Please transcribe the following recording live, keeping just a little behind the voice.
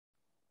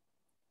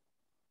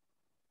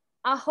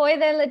Ahoy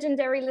there,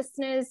 legendary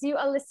listeners. You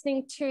are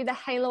listening to the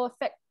Halo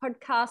Effect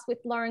podcast with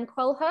Lauren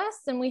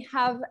Quelhurst, and we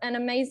have an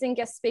amazing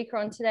guest speaker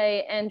on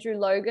today, Andrew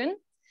Logan.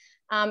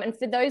 And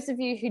for those of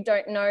you who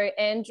don't know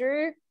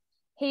Andrew,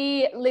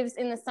 he lives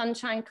in the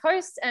Sunshine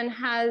Coast and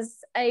has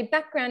a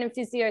background in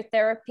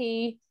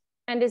physiotherapy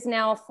and is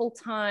now a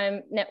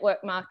full-time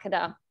network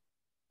marketer.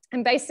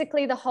 And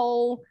basically the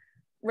whole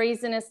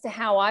reason as to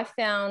how I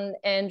found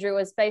Andrew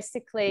was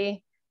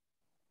basically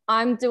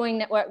I'm doing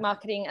network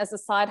marketing as a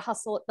side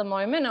hustle at the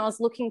moment. I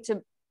was looking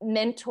to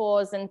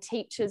mentors and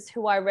teachers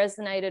who I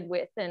resonated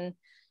with, and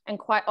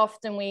quite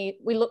often we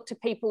look to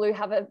people who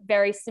have a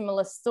very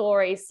similar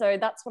story. So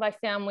that's what I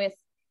found with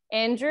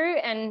Andrew,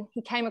 and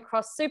he came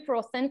across super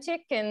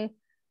authentic, and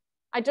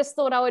I just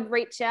thought I would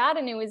reach out,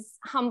 and he was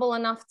humble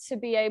enough to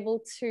be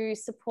able to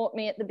support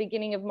me at the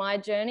beginning of my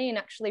journey and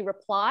actually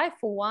reply,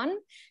 for one,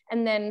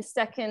 and then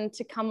second,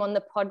 to come on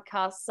the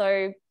podcast.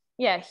 So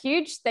yeah,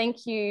 huge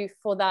thank you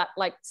for that.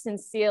 Like,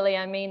 sincerely,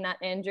 I mean that,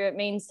 Andrew. It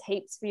means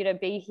heaps for you to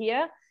be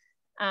here.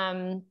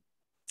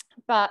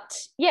 But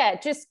yeah,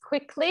 just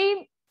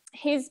quickly,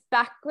 his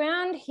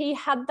background, he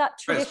had that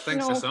traditional...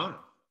 Thanks, Hassan.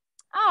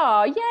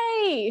 Oh,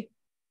 yay.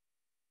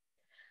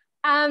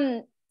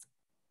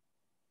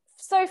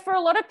 So for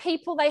a lot of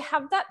people, they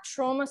have that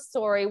trauma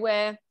story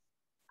where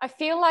I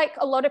feel like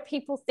a lot of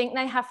people think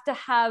they have to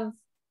have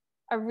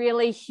a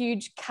really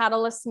huge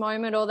catalyst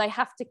moment, or they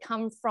have to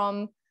come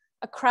from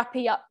a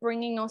crappy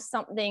upbringing or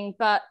something.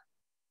 But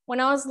when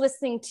I was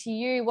listening to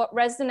you, what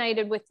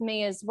resonated with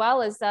me as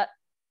well is that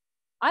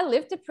I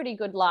lived a pretty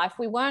good life.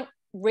 We weren't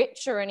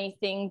rich or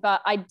anything,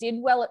 but I did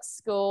well at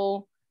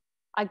school.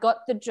 I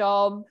got the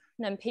job,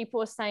 and then people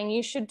were saying,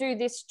 you should do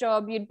this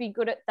job, you'd be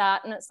good at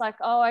that. And it's like,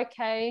 oh,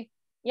 okay,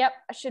 yep,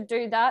 I should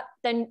do that.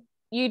 Then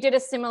you did a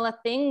similar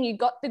thing. You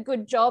got the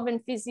good job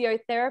in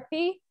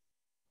physiotherapy.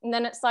 And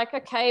then it's like,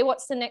 okay,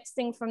 what's the next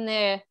thing from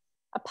there?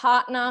 A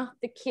partner,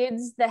 the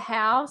kids, the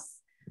house,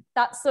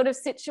 that sort of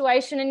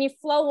situation. And you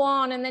flow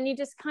on, and then you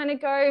just kind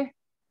of go,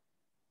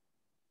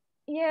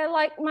 yeah,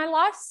 like my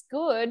life's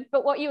good.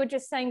 But what you were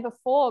just saying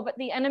before, but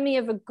the enemy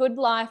of a good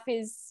life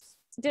is,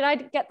 did I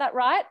get that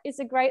right? Is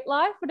a great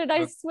life? Or did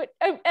I switch?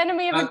 Oh,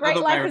 enemy of a great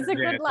life is a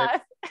good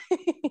life.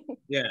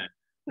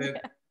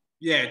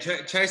 Yeah.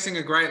 Chasing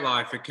a great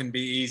life, it can be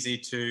easy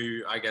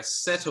to, I guess,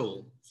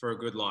 settle for a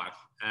good life.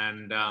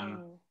 And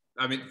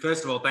I mean,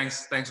 first of all,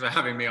 thanks for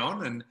having me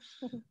on, and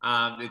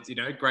it's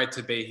great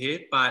to be here.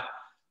 But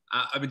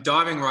I've been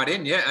diving right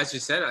in. Yeah, as you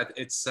said,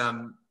 it's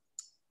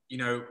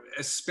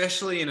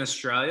especially in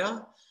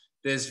Australia,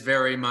 there's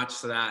very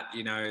much that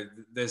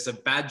there's a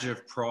badge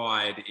of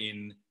pride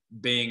in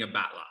being a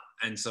battler,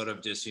 and sort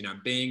of just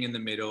being in the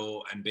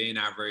middle and being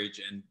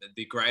average. And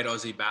the great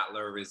Aussie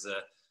battler is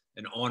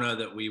an honour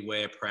that we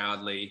wear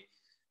proudly.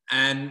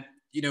 And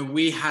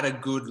we had a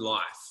good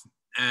life.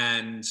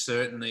 And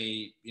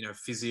certainly,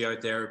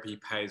 physiotherapy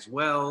pays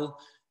well.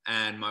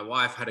 And my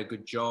wife had a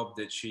good job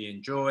that she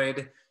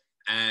enjoyed.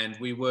 And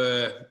we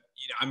were,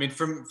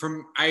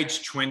 from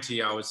age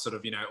 20, I was sort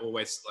of,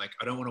 always like,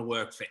 I don't want to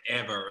work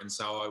forever. And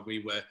so we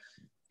were,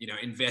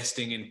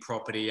 investing in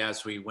property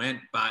as we went.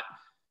 But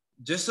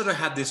just sort of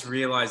had this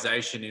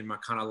realization in my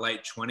kind of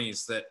late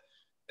 20s that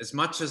as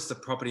much as the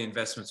property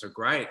investments are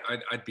great,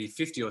 I'd be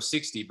 50 or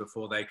 60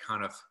 before they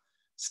kind of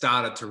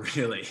started to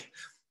really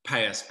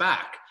pay us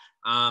back.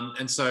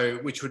 And so,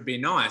 which would be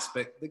nice,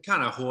 but the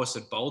kind of horse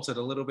had bolted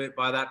a little bit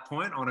by that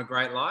point on a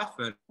great life.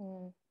 And,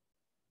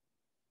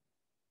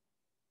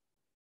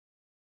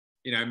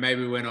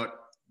 maybe we're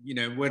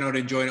not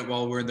enjoying it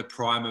while we're in the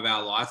prime of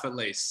our life, at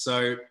least.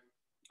 So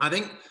I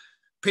think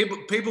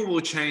people will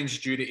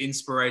change due to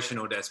inspiration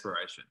or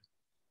desperation.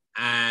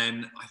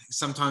 And I think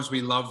sometimes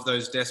we love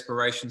those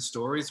desperation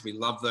stories. We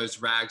love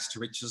those rags to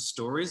riches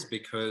stories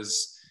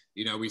because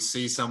we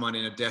see someone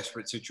in a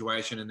desperate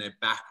situation and their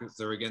backs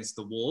are against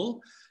the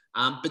wall.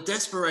 But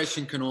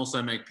desperation can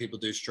also make people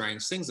do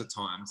strange things at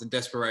times. And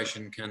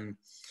desperation can,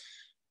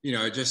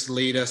 just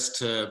lead us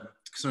to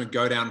sort of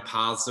go down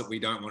paths that we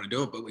don't want to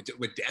do it, but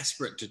we're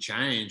desperate to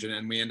change.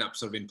 And we end up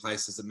sort of in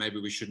places that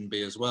maybe we shouldn't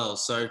be as well.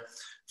 So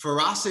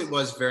for us, it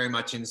was very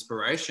much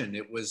inspiration.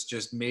 It was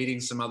just meeting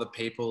some other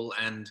people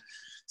and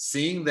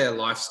seeing their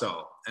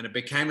lifestyle. And it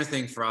became a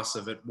thing for us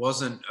of, it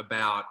wasn't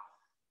about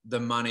the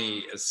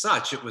money as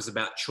such, it was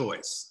about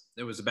choice.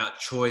 It was about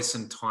choice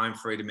and time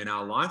freedom in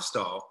our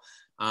lifestyle.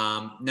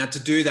 Now, to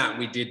do that,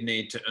 we did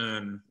need to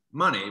earn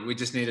money. We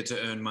just needed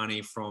to earn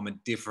money from a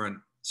different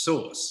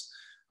source,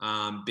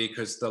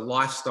 because the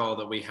lifestyle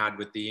that we had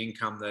with the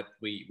income that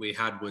we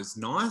had was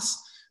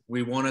nice.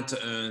 We wanted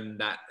to earn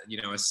that,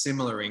 a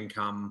similar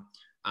income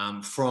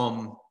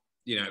from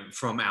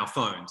our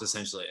phones,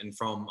 essentially, and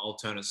from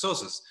alternate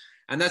sources.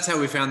 And that's how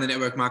we found the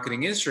network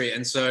marketing industry.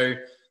 And so,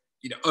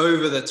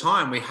 over the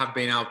time, we have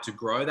been able to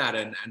grow that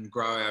and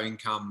grow our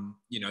income,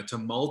 to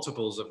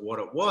multiples of what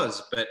it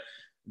was. But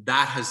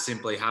that has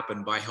simply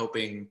happened by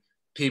helping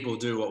people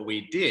do what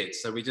we did.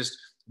 So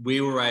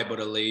we were able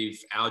to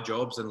leave our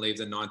jobs and leave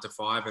the 9 to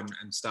 5 and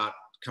start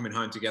coming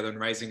home together and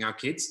raising our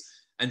kids.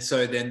 And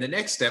so then the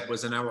next step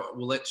was, well,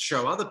 let's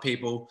show other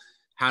people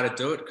how to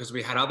do it, because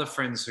we had other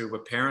friends who were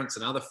parents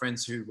and other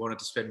friends who wanted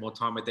to spend more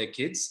time with their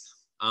kids.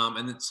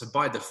 And so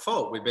by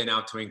default, we've been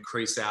able to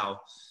increase our,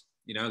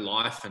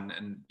 life and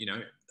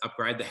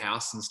upgrade the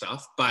house and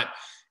stuff. But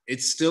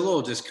it still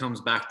all just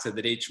comes back to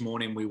that each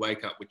morning we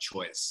wake up with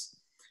choice.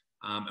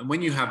 And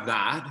when you have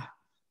that,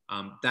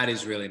 that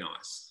is really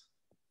nice.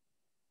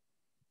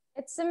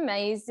 It's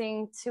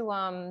amazing to,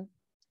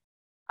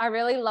 I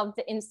really love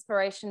the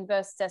inspiration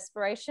versus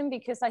desperation,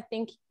 because I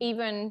think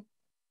even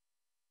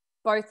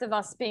both of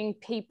us being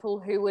people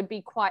who would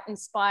be quite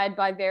inspired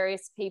by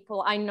various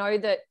people, I know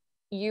that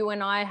you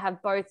and I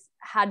have both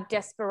had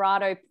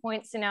desperado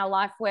points in our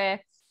life where,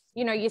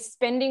 you're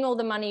spending all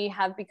the money you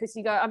have because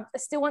you go, I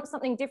still want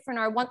something different,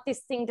 or I want this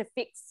thing to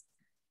fix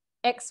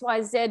X,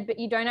 Y, Z, but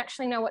you don't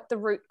actually know what the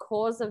root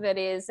cause of it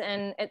is.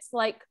 And it's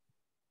like,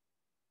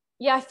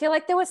 yeah, I feel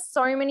like there were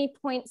so many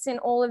points in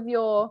all of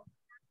your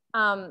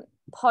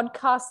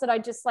podcasts that I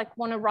just like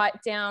want to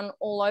write down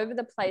all over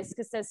the place,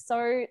 because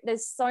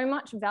there's so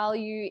much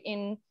value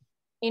in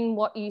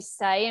what you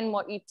say and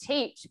what you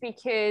teach.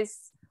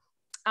 Because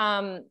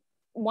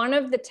one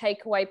of the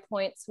takeaway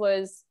points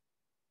was,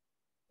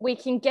 we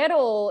can get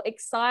all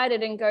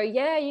excited and go,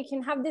 yeah, you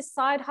can have this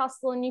side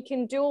hustle and you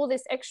can do all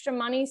this extra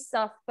money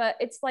stuff. But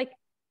it's like,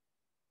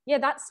 yeah,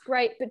 that's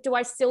great, but do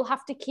I still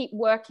have to keep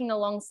working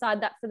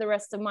alongside that for the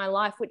rest of my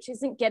life, which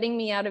isn't getting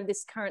me out of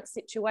this current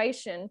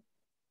situation?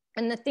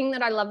 And the thing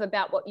that I love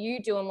about what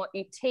you do and what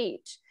you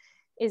teach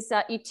is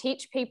that you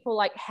teach people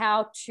like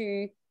how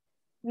to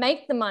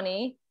make the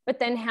money, but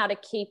then how to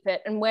keep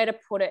it and where to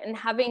put it, and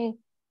having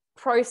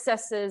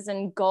processes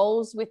and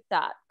goals with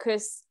that.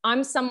 Because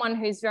I'm someone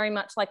who's very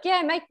much like,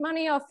 yeah, make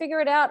money, I'll figure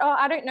it out. Oh,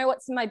 I don't know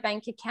what's in my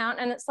bank account.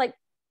 And it's like,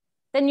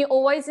 then you're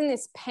always in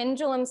this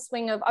pendulum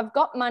swing of, I've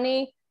got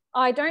money,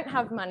 I don't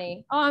have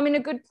money. Oh, I'm in a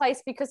good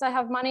place because I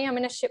have money. I'm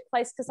in a shit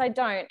place because I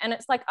don't. And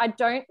it's like, I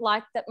don't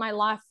like that my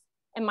life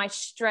and my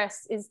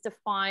stress is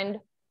defined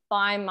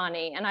by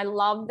money. And I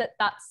love that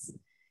that's,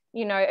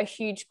 a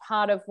huge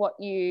part of what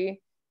you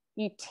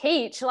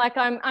teach. Like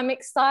I'm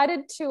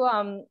excited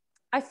to,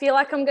 I feel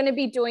like I'm going to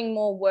be doing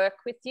more work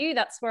with you.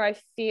 That's where I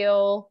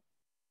feel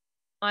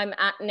I'm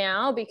at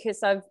now,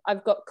 because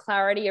I've got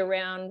clarity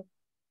around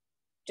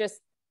just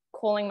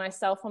calling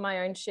myself on my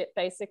own shit,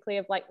 basically,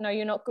 of like, no,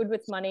 you're not good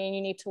with money and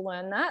you need to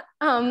learn that.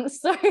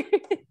 So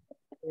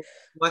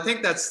well, I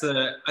think that's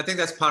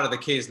part of the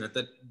key, isn't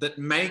it? That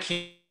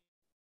making,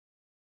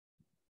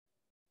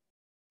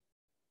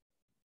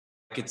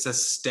 it's a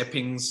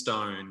stepping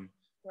stone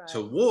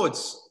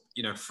towards,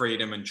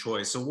 freedom and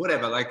choice or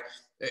whatever. Like,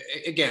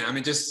 again, I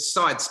mean, just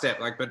sidestep,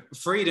 like, but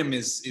freedom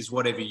is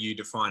whatever you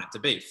define it to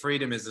be.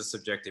 Freedom is a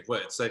subjective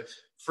word. So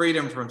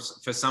freedom for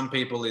some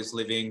people is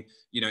living,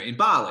 in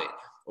Bali,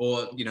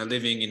 or,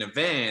 living in a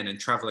van and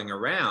traveling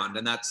around.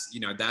 And that's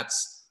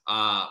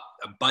a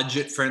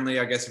budget friendly,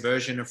 I guess,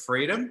 version of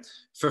freedom.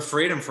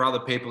 Freedom for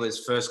other people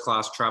is first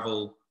class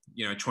travel,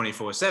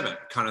 24/7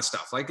 kind of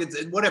stuff. Like,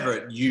 it's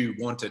whatever you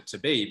want it to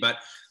be. But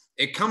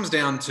it comes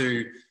down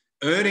to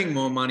earning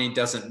more money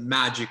doesn't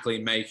magically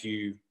make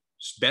you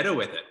better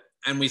with it.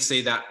 And we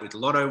see that with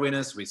lotto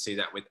winners, we see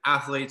that with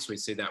athletes, we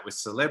see that with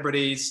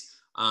celebrities,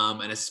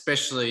 and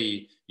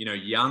especially,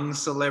 young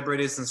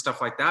celebrities and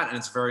stuff like that. And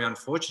it's very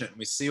unfortunate. And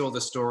we see all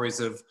the stories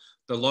of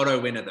the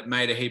lotto winner that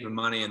made a heap of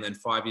money and then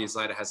 5 years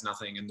later has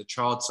nothing, and the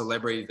child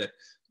celebrity that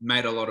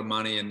made a lot of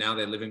money and now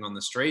they're living on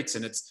the streets.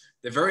 And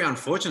they're very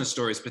unfortunate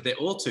stories, but they're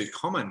all too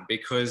common,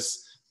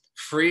 because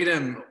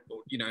freedom,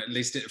 at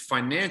least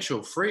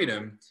financial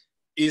freedom,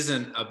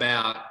 isn't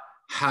about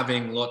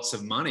having lots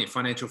of money.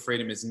 Financial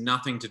freedom is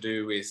nothing to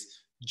do with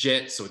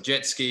jets or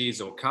jet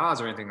skis or cars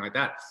or anything like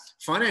that.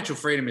 Financial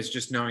freedom is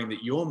just knowing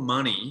that your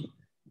money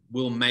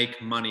will make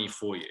money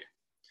for you.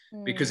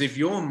 Because if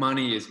your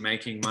money is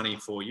making money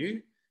for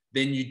you,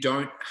 then you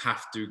don't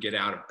have to get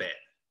out of bed.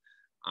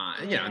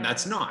 And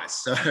that's nice.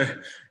 So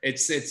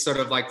it's sort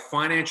of like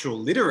financial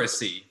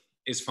literacy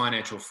is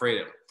financial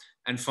freedom,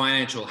 and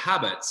financial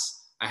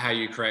habits are how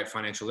you create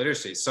financial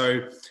literacy.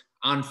 So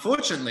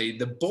unfortunately,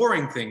 the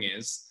boring thing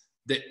is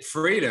that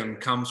freedom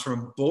comes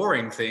from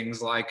boring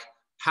things like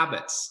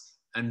habits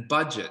and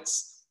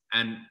budgets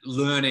and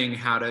learning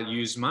how to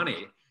use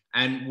money.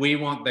 And we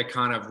want the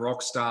kind of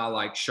rock star,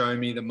 like, show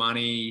me the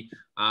money,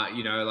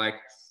 like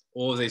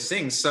all these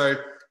things. So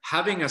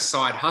having a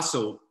side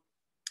hustle,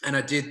 and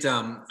I did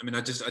a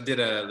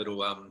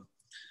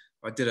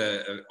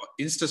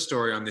Insta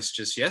story on this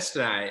just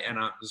yesterday, and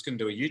I was going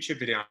to do a YouTube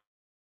video.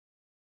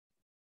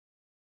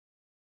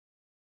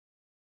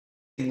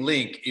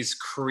 Link is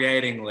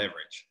creating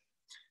leverage.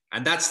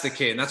 And that's the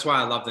key. And that's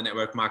why I love the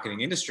network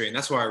marketing industry. And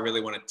that's why I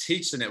really want to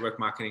teach the network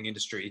marketing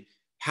industry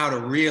how to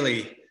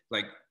really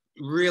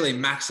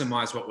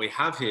maximize what we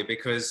have here,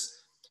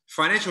 because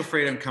financial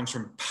freedom comes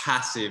from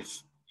passive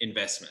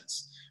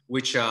investments,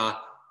 which are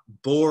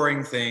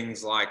boring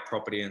things like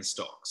property and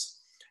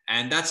stocks.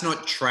 And that's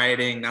not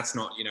trading. That's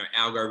not,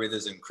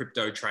 algorithms and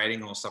crypto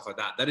trading or stuff like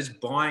that. That is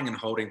buying and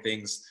holding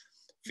things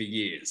for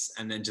years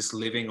and then just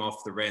living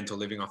off the rent or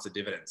living off the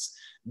dividends.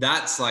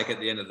 That's like, at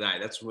the end of the day,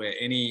 that's where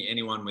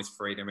anyone with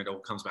freedom, it all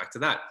comes back to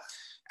that.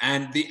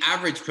 And the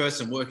average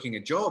person working a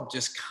job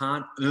just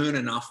can't earn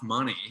enough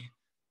money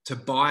to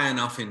buy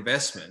enough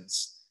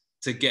investments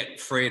to get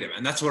freedom.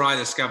 And that's what I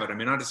discovered. I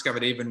mean, I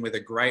discovered even with a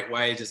great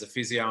wage as a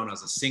physio, and I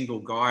was a single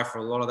guy for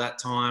a lot of that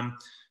time.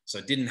 So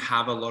I didn't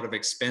have a lot of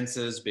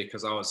expenses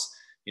because I was,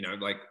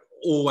 like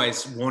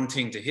always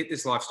wanting to hit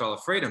this lifestyle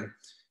of freedom.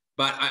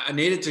 But I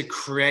needed to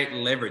create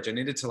leverage. I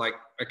needed to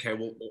okay,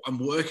 well, I'm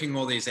working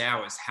all these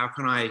hours. How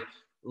can I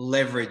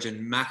leverage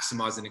and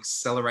maximize and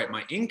accelerate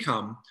my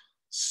income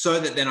so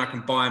that then I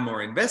can buy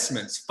more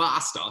investments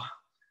faster?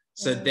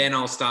 So then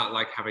I'll start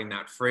having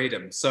that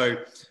freedom. So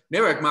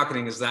network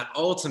marketing is that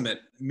ultimate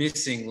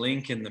missing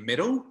link in the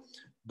middle.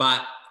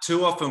 But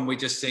too often we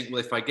just think, well,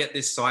 if I get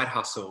this side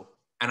hustle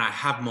and I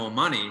have more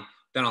money,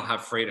 then I'll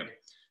have freedom.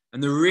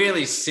 And the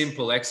really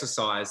simple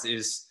exercise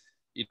is,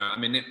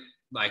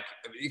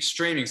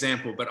 extreme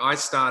example, but I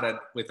started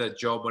with a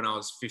job when I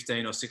was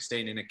 15 or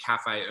 16 in a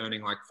cafe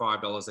earning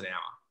 $5 an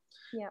hour.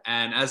 Yeah.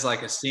 And as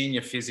a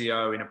senior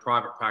physio in a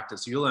private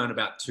practice, you'll earn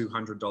about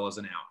 $200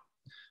 an hour.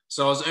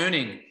 So I was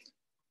earning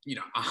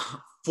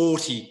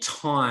 40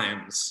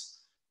 times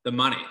the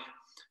money,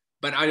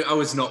 but I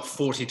was not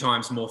 40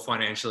 times more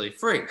financially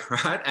free,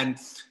 right? And,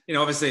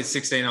 obviously at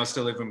 16, I was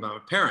still living with my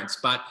parents,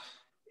 but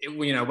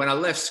when I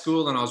left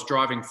school and I was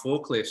driving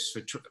forklifts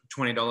for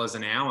 $20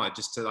 an hour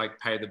just to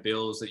pay the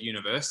bills at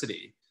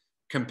university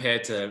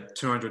compared to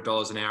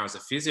 $200 an hour as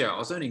a physio, I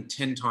was earning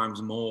 10 times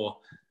more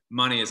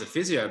money as a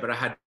physio, but I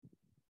had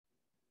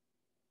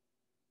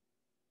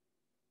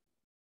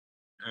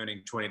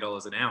earning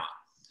 $20 an hour.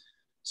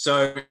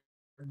 So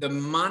the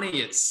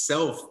money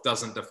itself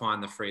doesn't define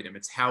the freedom.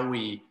 It's how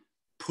we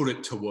put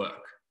it to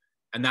work.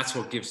 And that's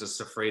what gives us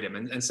the freedom.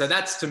 And so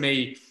that's, to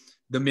me,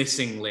 the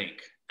missing link.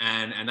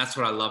 And that's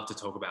what I love to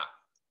talk about.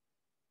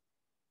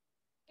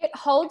 It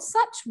holds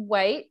such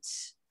weight,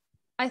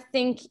 I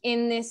think,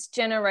 in this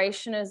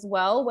generation as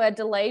well, where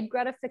delayed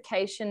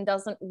gratification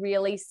doesn't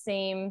really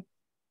seem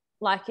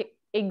like it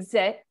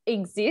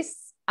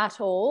exists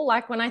at all.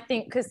 When I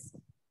think, because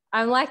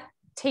I'm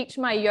teach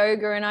my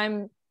yoga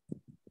and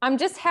I'm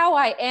just how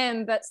I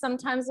am, but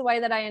sometimes the way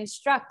that I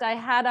instruct, I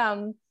had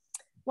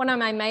one of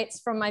my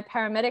mates from my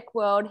paramedic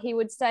world, he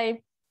would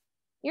say,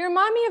 you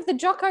remind me of the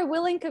Jocko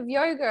Willink of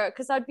yoga,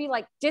 because I'd be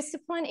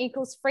discipline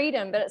equals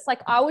freedom. But it's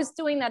I was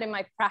doing that in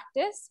my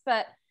practice,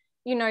 but,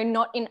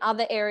 not in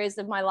other areas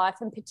of my life,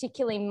 and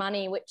particularly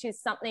money, which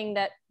is something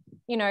that,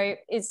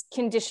 is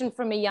conditioned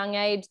from a young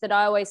age, that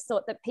I always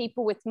thought that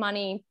people with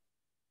money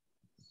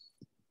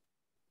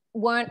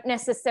weren't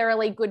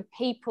necessarily good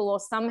people,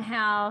 or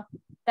somehow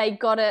they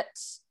got it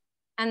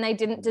and they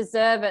didn't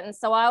deserve it. And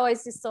so I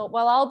always just thought,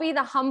 well, I'll be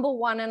the humble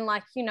one and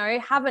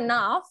have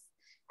enough.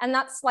 And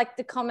that's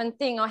the common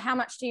thing. Or how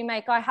much do you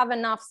make? I have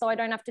enough, so I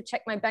don't have to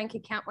check my bank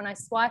account when I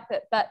swipe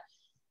it. But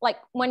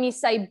when you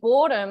say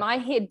boredom, I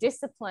hear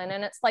discipline,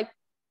 and it's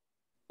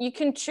you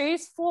can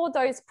choose for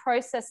those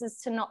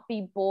processes to not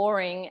be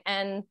boring.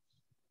 And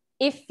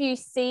if you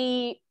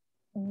see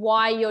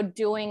why you're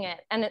doing it,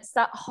 and it's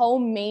that whole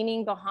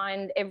meaning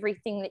behind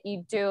everything that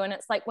you do. And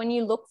it's when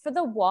you look for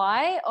the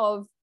why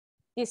of,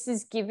 this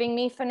is giving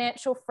me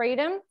financial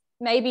freedom,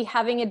 maybe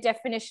having a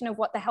definition of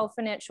what the hell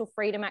financial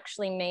freedom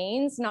actually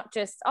means, not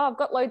just, oh, I've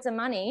got loads of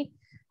money.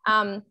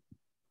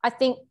 I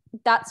think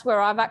that's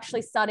where I've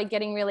actually started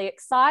getting really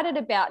excited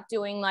about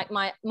doing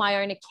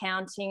my own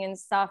accounting and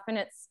stuff.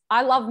 And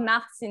I love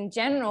maths in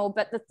general,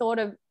 but the thought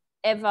of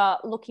ever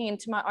looking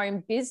into my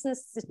own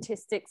business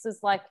statistics is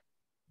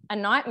a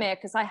nightmare,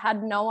 because I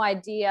had no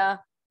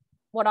idea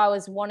what I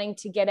was wanting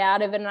to get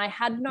out of it. And I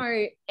had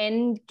no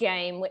end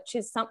game, which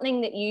is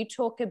something that you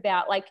talk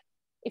about.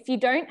 If you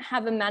don't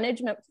have a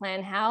management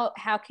plan, how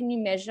can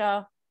you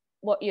measure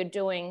what you're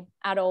doing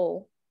at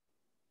all?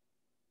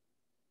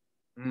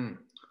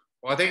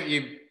 Well, I think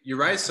you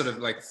raised sort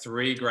of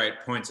three great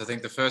points. I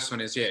think the first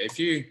one is,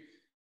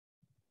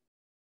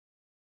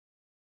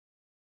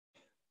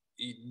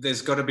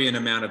 there's got to be an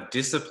amount of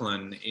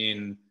discipline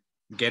in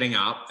getting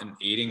up and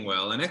eating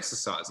well and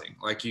exercising.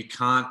 You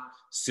can't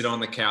sit on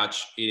the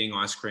couch eating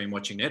ice cream,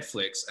 watching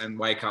Netflix, and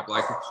wake up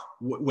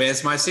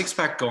where's my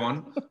six-pack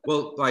gone?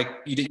 Well,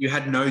 you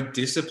had no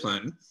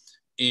discipline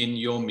in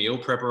your meal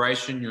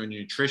preparation, your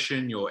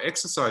nutrition, your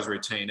exercise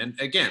routine. And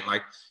again,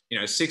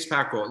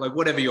 six-pack or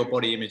whatever your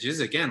body image is,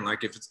 again,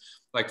 if it's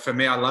for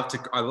me, I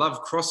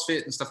love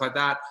CrossFit and stuff like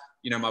that.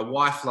 My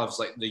wife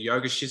loves the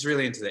yoga. She's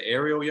really into the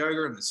aerial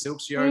yoga and the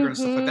silks yoga and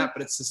stuff like that.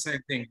 But it's the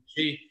same thing.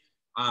 She,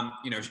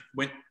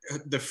 when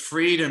the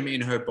freedom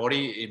in her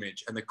body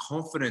image and the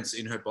confidence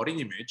in her body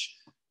image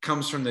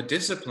comes from the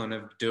discipline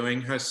of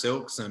doing her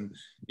silks. And,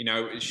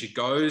 she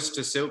goes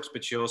to silks,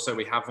 but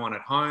we have one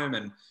at home,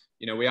 and,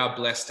 we are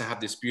blessed to have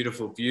this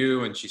beautiful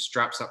view, and she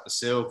straps up the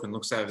silk and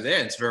looks over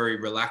there. It's very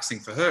relaxing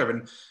for her.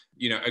 And,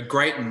 a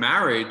great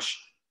marriage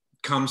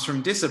comes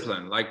from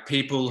discipline.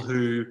 People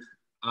who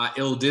are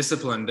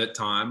ill-disciplined at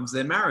times,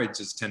 their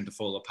marriages tend to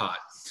fall apart.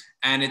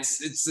 And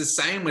it's the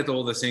same with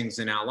all the things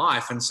in our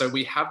life. And so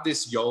we have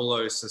this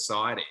YOLO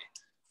society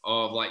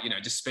of like,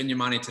 just spend your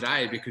money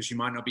today because you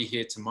might not be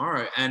here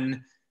tomorrow.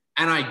 And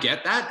I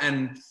get that.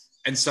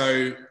 And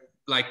so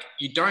like,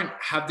 you don't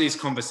have these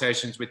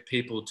conversations with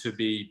people to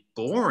be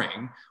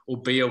boring or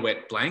be a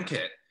wet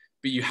blanket,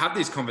 but you have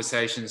these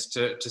conversations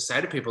to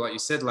say to people, like you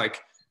said, like,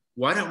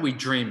 why don't we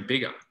dream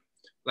bigger?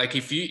 Like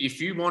if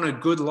you want a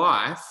good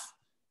life,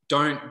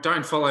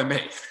 don't follow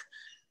me.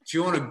 If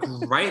you want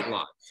a great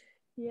life,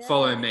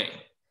 follow me.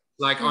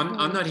 Like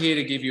I'm not here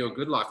to give you a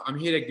good life. I'm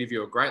here to give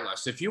you a great life.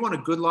 So if you want a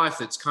good life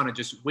that's kind of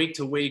just week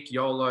to week,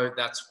 YOLO,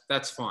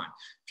 that's fine.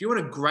 If you want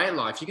a great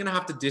life, you're going to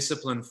have to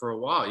discipline for a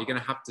while. You're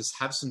going to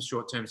have some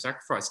short-term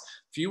sacrifice.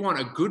 If you want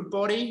a good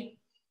body,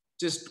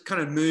 just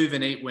kind of move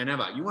and eat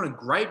whenever. You want a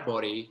great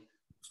body,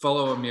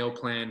 follow a meal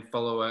plan,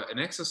 follow an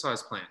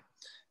exercise plan.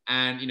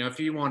 And, if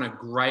you want a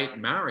great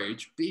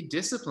marriage, be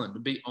disciplined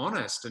and be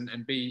honest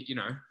and be,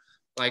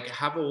 like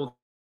have all.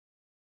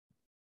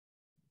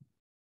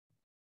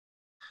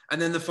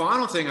 And then the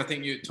final thing I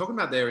think you're talking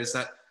about there is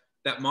that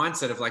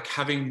mindset of like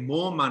having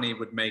more money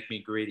would make me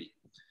greedy.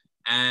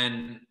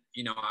 And,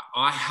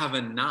 I have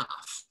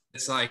enough.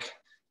 It's like,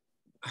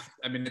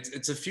 I mean,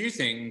 it's a few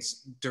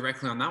things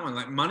directly on that one.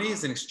 Like money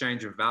is an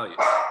exchange of value.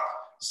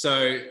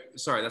 So,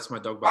 sorry, that's my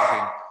dog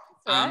barking.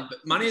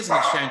 But money is an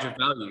exchange of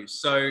value.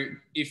 So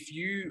if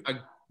you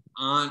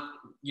aren't,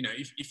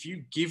 if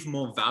you give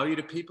more value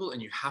to people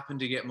and you happen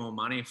to get more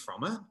money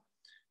from it,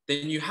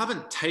 then you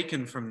haven't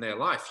taken from their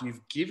life.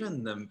 You've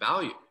given them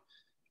value.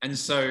 And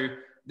so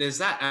there's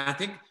that. And I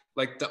think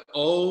like the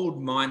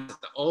old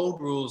mindset, the old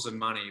rules of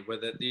money were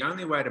that the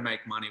only way to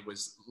make money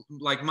was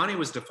like money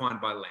was defined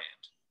by land.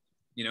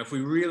 If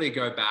we really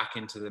go back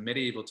into the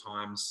medieval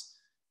times,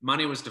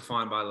 money was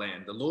defined by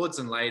land. The lords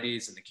and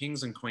ladies and the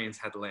kings and queens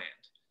had land.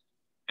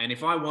 And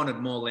if I wanted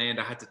more land,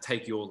 I had to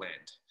take your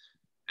land.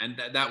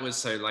 And that was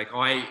so like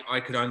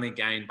I could only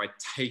gain by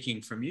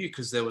taking from you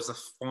because there was a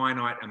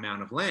finite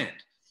amount of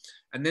land.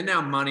 And then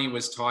our money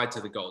was tied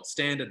to the gold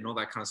standard and all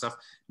that kind of stuff.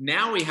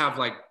 Now we have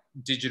like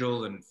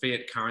digital and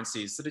fiat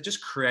currencies that are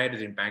just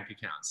created in bank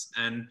accounts.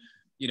 And,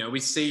 we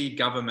see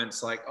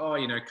governments like, oh,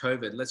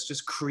 COVID, let's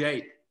just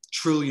create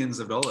trillions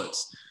of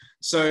dollars.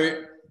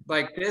 So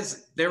like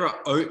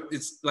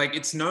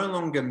it's no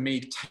longer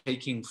me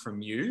taking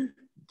from you,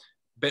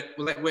 but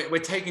we're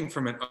taking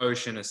from an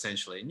ocean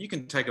essentially. And you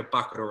can take a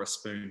bucket or a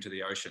spoon to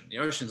the ocean. The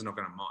ocean's not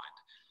going to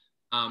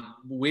mind.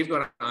 We've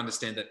got to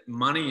understand that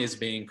money is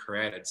being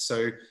created.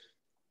 So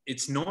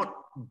it's not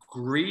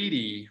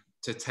greedy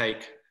to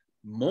take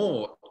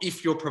more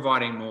if you're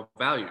providing more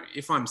value.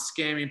 If I'm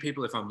scamming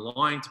people, if I'm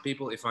lying to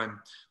people, if I'm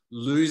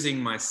losing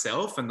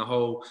myself and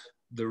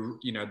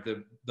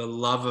the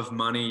love of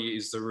money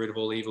is the root of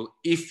all evil.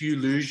 If you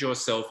lose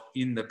yourself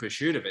in the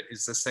pursuit of it,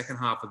 is the second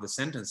half of the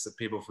sentence that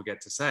people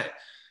forget to say.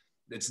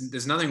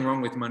 There's nothing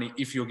wrong with money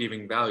if you're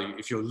giving value.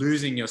 If you're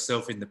losing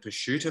yourself in the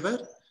pursuit of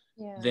it,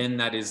 then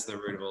that is the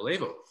root of all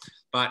evil.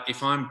 But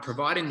if I'm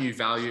providing you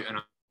value and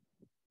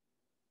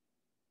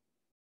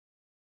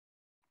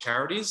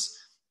charities,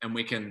 and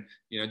we can,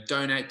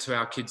 donate to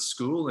our kids'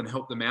 school and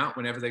help them out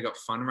whenever they got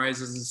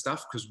fundraisers and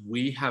stuff, because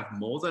we have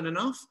more than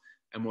enough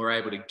and we're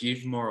able to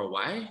give more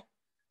away,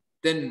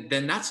 then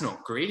that's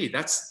not greedy.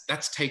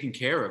 That's taking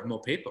care of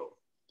more people.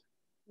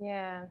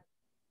 Yeah.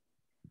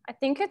 I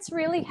think it's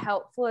really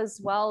helpful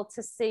as well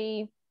to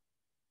see,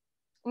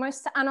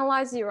 almost to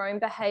analyze your own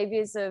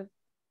behaviors of,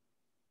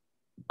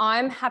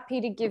 I'm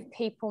happy to give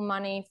people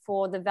money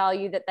for the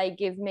value that they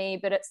give me,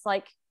 but it's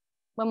like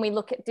when we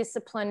look at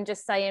discipline,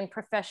 just say in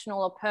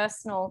professional or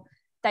personal,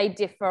 they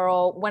differ.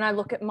 Or when I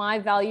look at my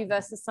value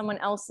versus someone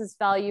else's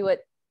value,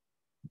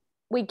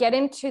 we get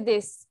into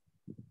this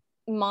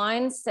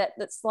mindset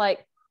that's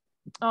like,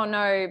 oh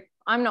no,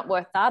 I'm not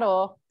worth that,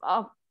 or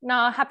oh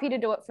no, happy to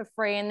do it for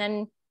free. And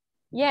then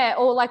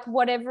or like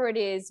whatever it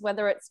is,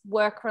 whether it's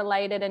work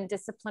related and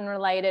discipline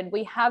related,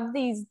 we have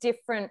these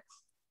different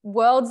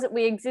worlds that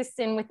we exist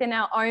in within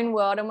our own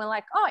world, and we're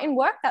like, oh, in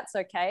work that's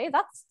okay,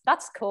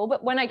 that's cool,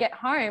 but when I get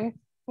home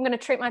I'm going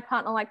to treat my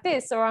partner like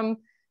this, or I'm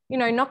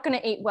not going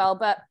to eat well,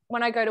 but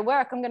when I go to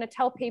work I'm going to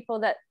tell people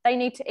that they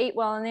need to eat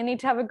well and they need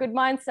to have a good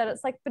mindset.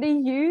 It's like, but are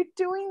you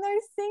doing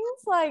those things?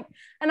 Like,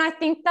 and I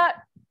think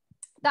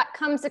that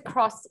comes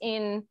across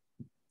in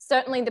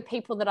certainly the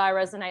people that I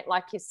resonate,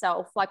 like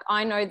yourself. Like,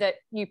 I know that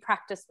you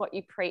practice what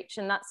you preach,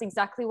 and that's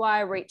exactly why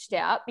I reached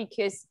out,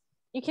 because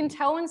you can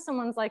tell when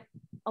someone's like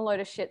a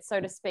load of shit, so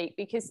to speak,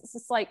 because it's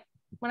just like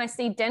when I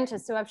see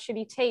dentists who have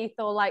shitty teeth,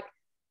 or like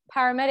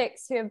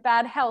paramedics who have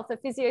bad health, or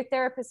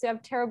physiotherapists who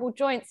have terrible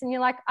joints, and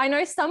you're like, I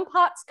know some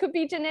parts could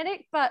be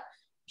genetic, but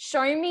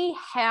show me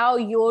how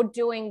you're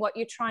doing what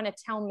you're trying to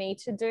tell me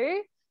to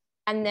do,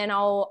 and then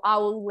I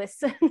will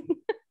listen.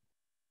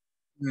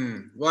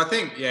 Well, I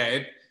think,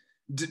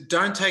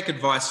 don't take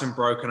advice from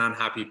broken,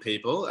 unhappy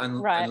people,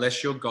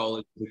 unless your goal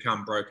is to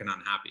become broken,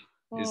 unhappy.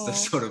 Is the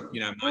sort of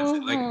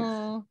mindset.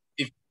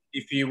 Like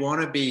if you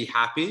want to be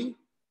happy,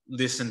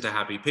 listen to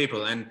happy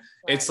people. And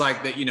it's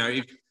like that,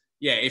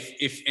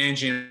 if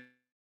Angie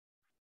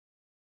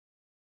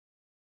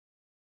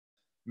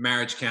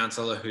marriage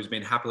counselor who's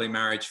been happily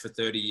married for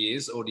 30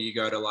 years, or do you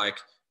go to like,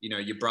 you know,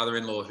 your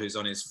brother-in-law who's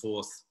on his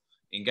 4th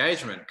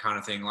engagement kind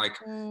of thing? Like,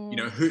 you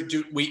know, who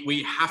do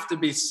we have to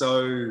be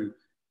so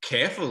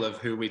careful of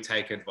who we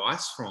take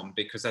advice from,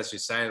 because as you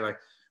say, like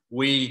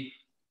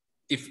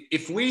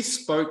if we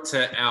spoke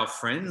to our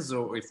friends,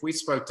 or if we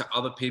spoke to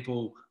other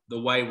people the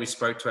way we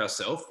spoke to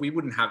ourselves, we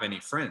wouldn't have any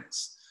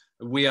friends.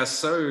 We are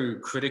so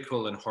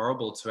critical and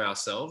horrible to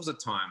ourselves at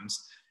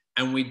times,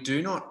 and we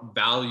do not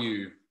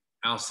value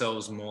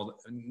ourselves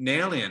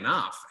nearly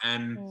enough.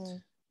 And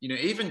you know,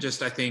 even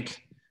just, I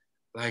think,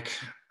 like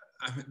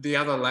the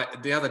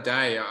other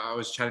day I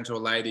was chatting to a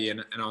lady,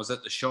 and I was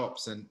at the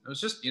shops, and it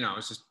was just, you know, I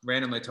was just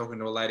randomly talking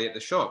to a lady at the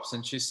shops,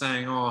 and she's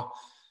saying, oh,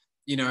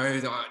 you know,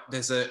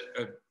 there's a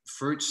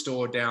fruit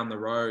store down the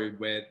road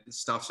where the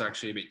stuff's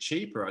actually a bit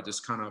cheaper. I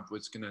just kind of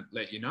was going to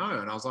let you know.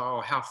 And I was like,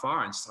 oh, how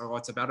far? And she's like, oh,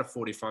 it's about a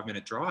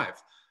 45-minute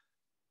drive.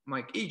 I'm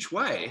like, each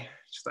way?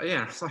 She's like,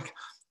 yeah. It's like,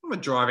 I'm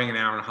driving an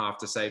hour and a half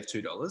to save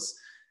 $2.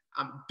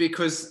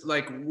 Because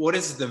like, what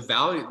is the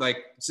value? Like,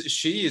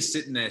 she is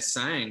sitting there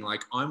saying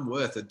like, I'm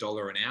worth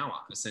 $1 an hour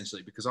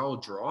essentially, because I'll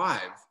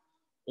drive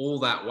all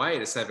that way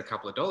to save a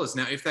couple of dollars.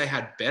 Now, if they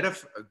had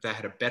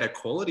a better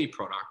quality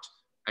product,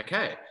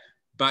 okay.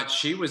 But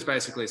she was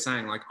basically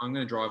saying like, I'm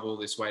going to drive all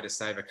this way to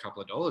save a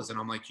couple of dollars. And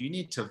I'm like, you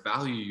need to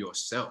value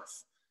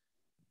yourself,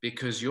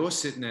 because you're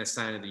sitting there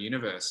saying to the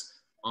universe,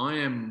 I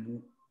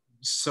am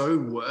so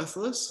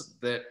worthless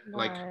that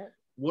like,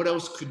 what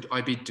else could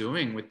I be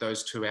doing with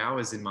those 2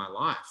 hours in my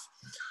life?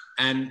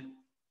 And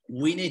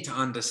we need to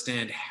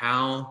understand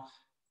how,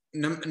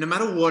 no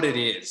matter what it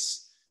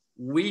is,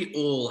 we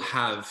all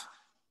have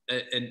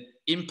an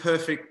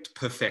imperfect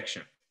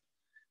perfection.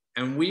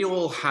 And we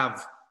all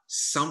have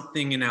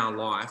something in our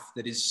life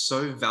that is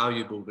so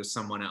valuable to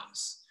someone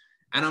else.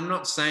 And I'm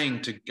not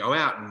saying to go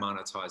out and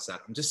monetize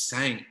that. I'm just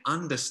saying,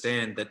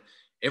 understand that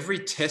every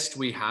test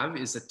we have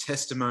is a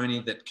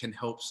testimony that can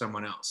help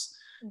someone else.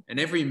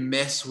 And every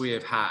mess we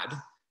have had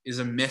is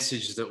a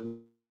message that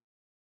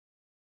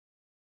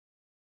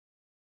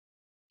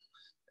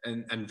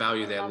and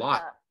value their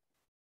life. That.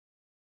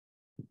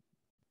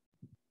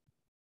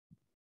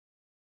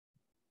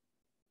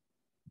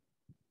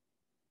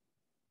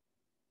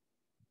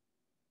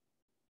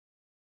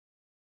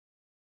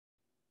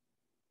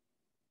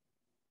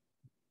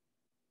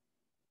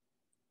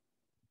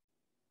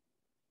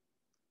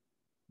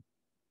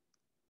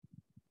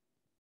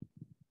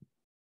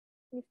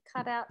 You've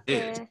cut out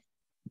there.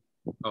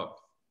 Oh,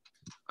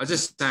 I was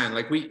just saying,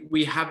 like,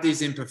 we have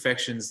these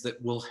imperfections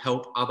that will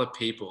help other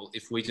people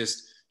if we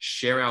just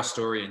share our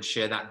story and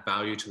share that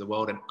value to the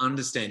world, and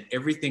understand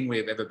everything we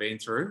have ever been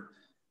through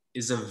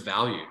is of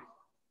value.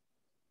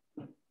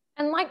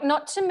 And like,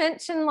 not to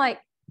mention, like,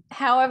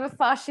 however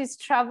far she's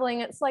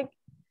traveling, it's like,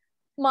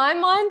 my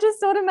mind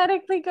just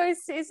automatically goes,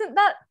 isn't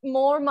that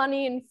more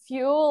money in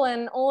fuel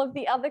and all of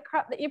the other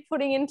crap that you're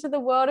putting into the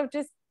world of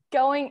just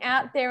going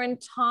out there in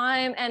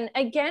time? And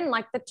again,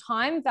 like, the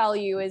time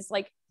value is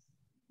like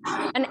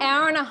an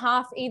hour and a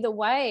half either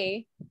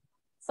way.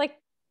 It's like,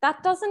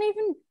 that doesn't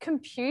even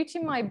compute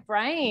in my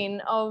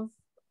brain of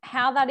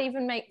how that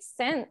even makes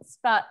sense.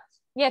 But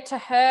yeah, to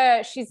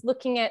her, she's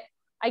looking at,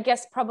 I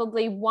guess,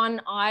 probably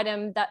one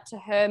item that to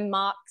her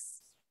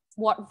marks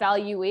what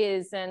value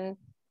is. And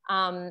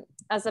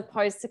as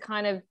opposed to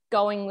kind of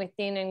going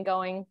within and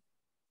going,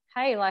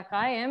 hey, like,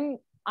 I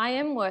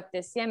am worth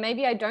this. Yeah,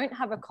 maybe I don't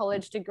have a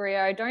college degree,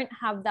 or I don't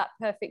have that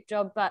perfect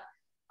job, but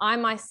I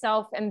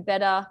myself am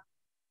better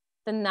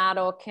than that,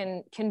 or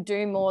can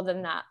do more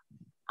than that.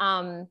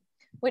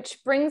 Which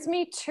brings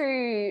me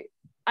to,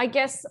 I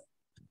guess,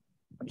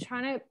 I'm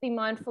trying to be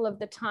mindful of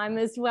the time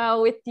as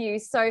well with you.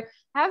 So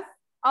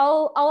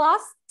I'll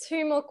ask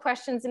 2 more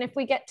questions, and if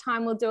we get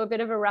time, we'll do a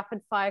bit of a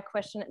rapid fire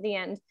question at the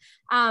end.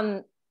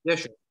 Yeah,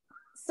 sure.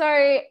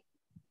 So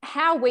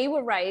how we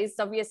were raised,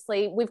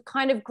 obviously, we've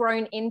kind of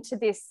grown into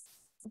this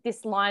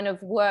line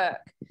of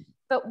work.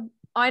 But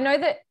I know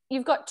that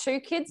you've got 2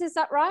 kids, is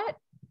that right?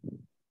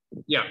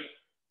 Yeah.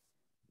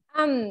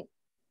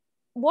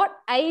 What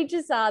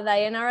ages are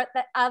they? And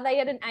are they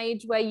at an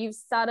age where you've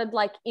started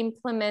like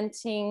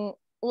implementing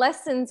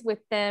lessons with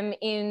them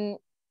in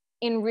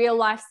real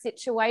life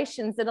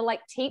situations that are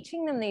like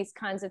teaching them these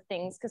kinds of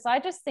things? Because I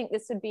just think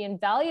this would be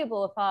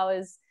invaluable if I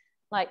was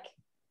like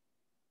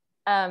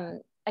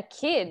a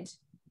kid.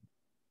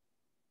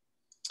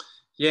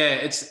 Yeah,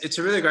 it's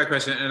a really great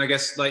question. And I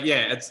guess, like,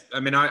 yeah,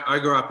 I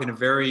grew up in a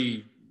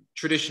very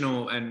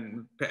traditional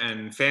and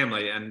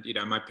family, and, you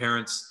know, my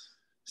parents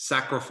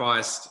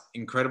sacrificed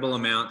incredible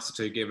amounts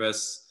to give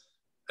us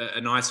a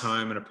nice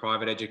home and a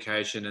private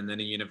education, and then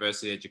a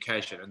university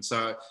education. And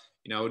so,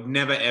 you know, I would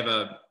never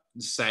ever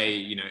say,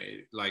 you know,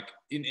 like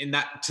in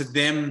that, to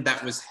them,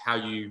 that was how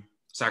you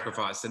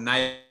sacrificed. And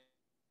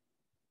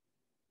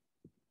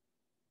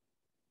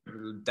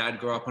dad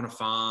grew up on a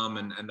farm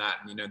and that,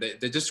 you know,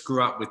 they just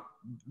grew up with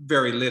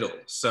very little.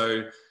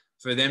 So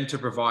for them to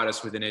provide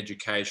us with an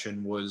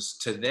education was,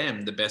 to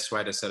them, the best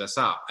way to set us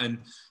up. And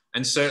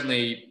And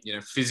certainly, you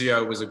know,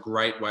 physio was a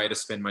great way to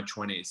spend my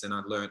 20s. And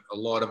I learned a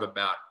lot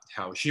about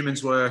how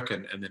humans work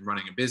and then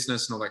running a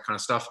business and all that kind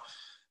of stuff.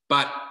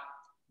 But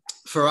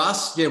for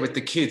us, yeah, with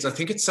the kids, I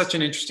think it's such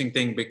an interesting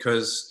thing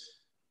because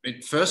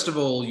first of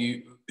all,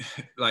 you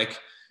like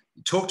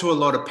talk to a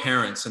lot of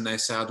parents and they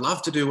say, I'd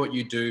love to do what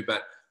you do,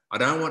 but I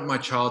don't want my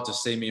child to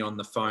see me on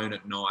the phone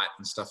at night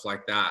and stuff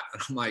like that.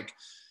 And I'm like,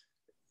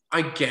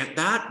 I get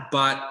that,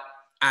 but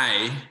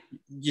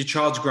your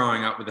child's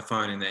growing up with a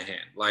phone in their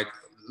hand. Like,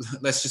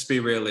 let's just be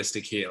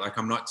realistic here. Like,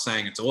 I'm not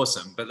saying it's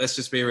awesome, but let's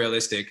just be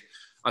realistic.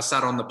 I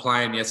sat on the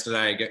plane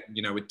yesterday,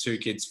 with 2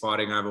 kids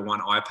fighting over one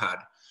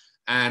iPad.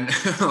 And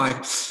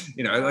like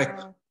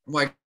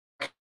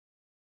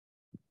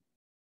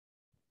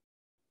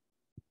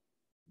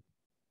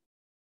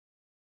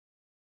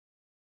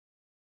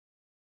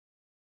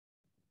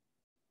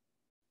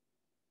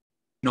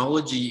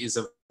technology is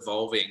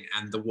evolving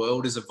and the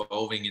world is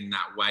evolving in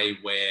that way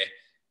where,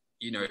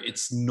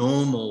 it's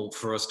normal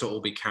for us to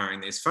all be carrying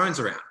these phones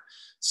around.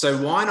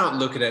 So why not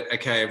look at it?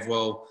 Okay,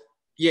 well,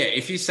 yeah,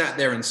 if you sat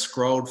there and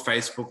scrolled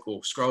Facebook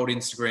or scrolled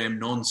Instagram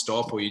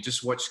nonstop, or you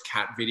just watched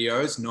cat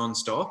videos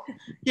nonstop,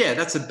 yeah,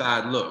 that's a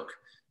bad look.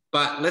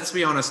 But let's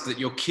be honest that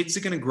your kids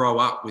are going to grow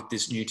up with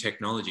this new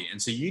technology.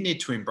 And so you need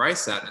to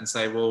embrace that and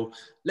say, well,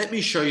 let me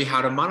show you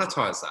how to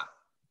monetize that.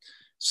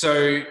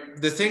 So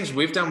the things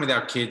we've done with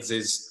our kids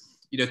is,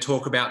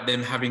 talk about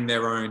them having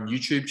their own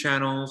YouTube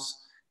channels.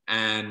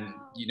 And,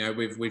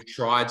 we've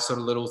tried sort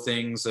of little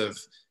things of,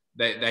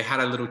 they had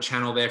a little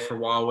channel there for a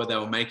while where they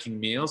were making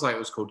meals, like it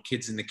was called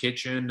Kids in the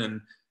Kitchen. And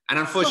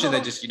unfortunately,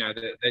 they just,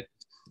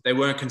 they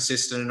weren't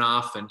consistent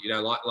enough. And,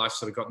 life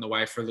sort of got in the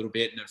way for a little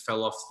bit and it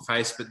fell off the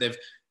face. But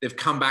they've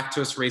come back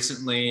to us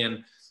recently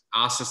and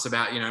asked us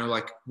about,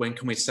 like, when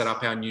can we set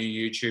up our new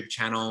YouTube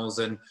channels?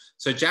 And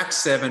so Jack's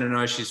 7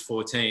 and she's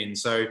 14.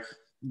 So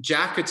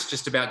Jack, it's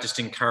just about just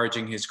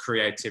encouraging his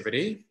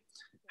creativity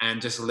and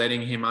just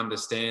letting him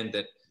understand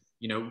that,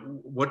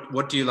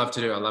 what do you love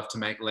to do? I love to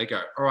make Lego.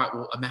 All right,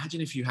 well,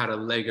 imagine if you had a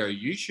Lego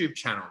YouTube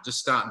channel, just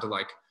starting to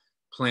like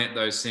plant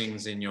those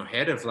things in your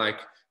head of like,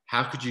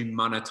 how could you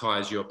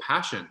monetize your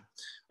passion?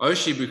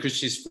 Oshi, because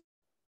she's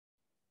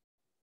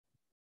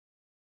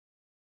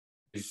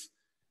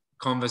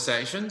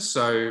conversations.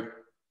 So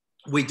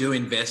we do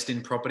invest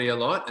in property a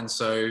lot. And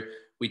so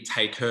we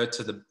take her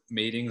to the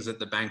meetings at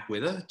the bank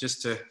with her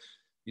just to,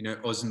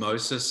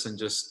 osmosis and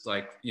just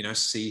like,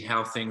 see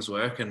how things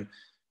work and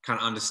kind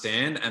of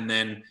understand. And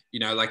then,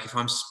 like if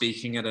I'm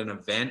speaking at an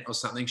event or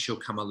something, she'll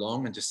come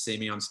along and just see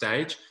me on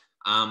stage.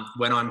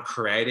 When I'm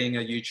creating a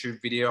YouTube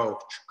video or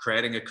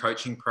creating a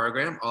coaching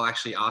program, I'll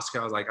actually ask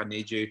her, I was like, I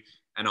need you,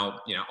 and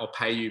I'll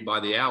pay you by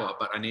the hour,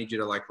 but I need you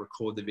to like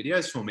record the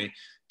videos for me.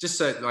 Just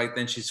so like,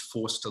 then she's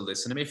forced to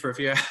listen to me for a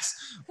few hours,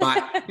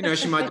 but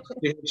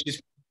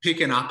she's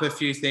picking up a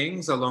few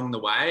things along the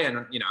way.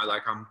 And,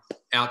 like I'm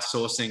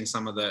outsourcing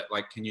some of the,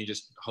 like, can you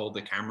just hold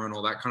the camera and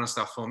all that kind of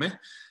stuff for me?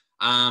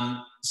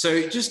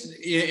 So just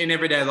in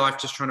everyday life,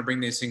 just trying to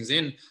bring these things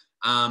in,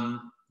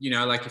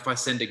 like if I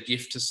send a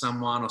gift to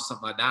someone or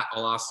something like that,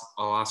 I'll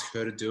ask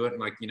her to do it.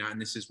 And like,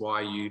 and this is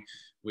why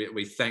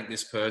we thank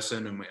this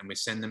person and we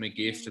send them a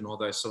gift and all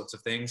those sorts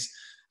of things.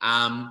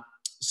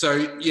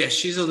 So yeah,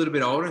 she's a little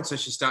bit older. And so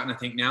she's starting to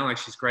think now, like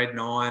she's grade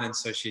 9. And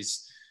so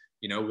she's,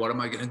 what am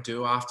I going to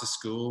do after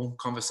school?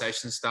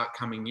 Conversations start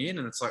coming in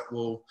and it's like,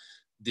 well,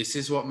 this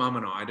is what mum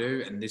and I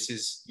do. And this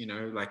is,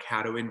 like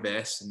how to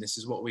invest. And this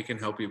is what we can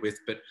help you with.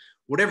 But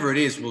whatever it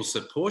is, we'll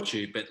support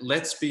you. But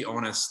let's be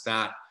honest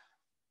that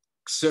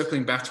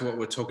circling back to what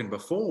we were talking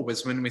before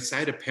was when we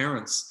say to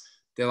parents,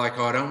 they're like,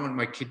 oh, I don't want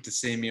my kid to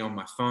see me on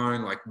my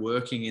phone, like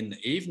working in the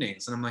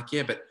evenings. And I'm like,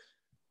 yeah, but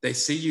they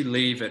see you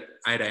leave at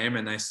 8 a.m.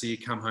 and they see you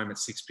come home at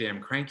 6 p.m.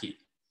 cranky.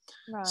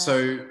 Right.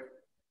 So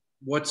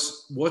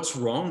what's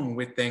wrong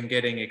with then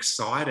getting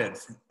excited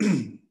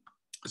from,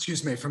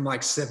 from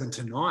like 7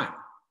 to 9?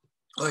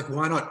 Like,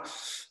 why not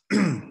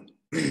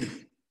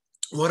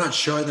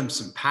show them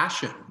some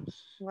passion?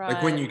 Right.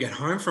 Like when you get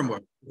home from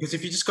work, because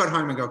if you just got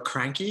home and got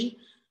cranky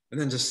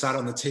and then just sat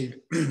on the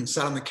TV,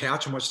 sat on the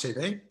couch and watched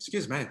TV,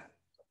 excuse me,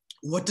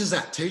 what does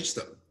that teach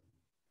them?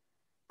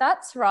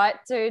 That's right,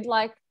 dude.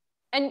 Like,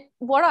 and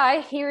what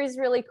I hear is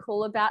really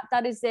cool about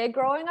that is they're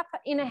growing up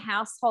in a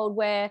household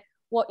where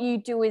what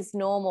you do is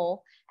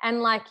normal.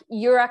 And like,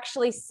 you're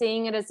actually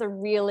seeing it as a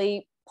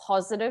really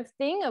positive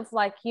thing of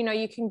like,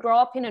 you can grow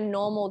up in a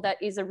normal that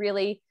is a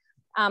really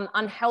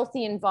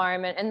unhealthy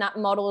environment and that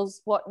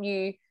models what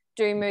you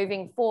do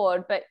moving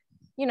forward. But,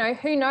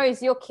 who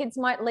knows, your kids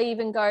might leave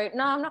and go,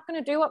 no, I'm not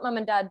going to do what mum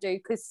and dad do.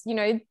 Because,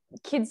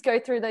 kids go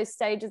through those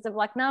stages of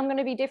like, no, I'm going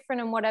to be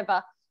different and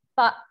whatever.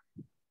 But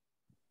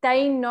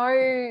they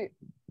know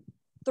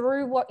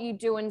through what you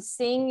do and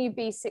seeing you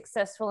be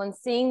successful and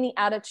seeing the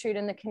attitude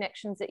and the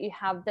connections that you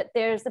have, that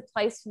there's a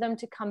place for them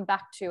to come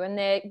back to, and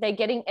they're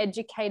getting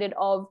educated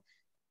of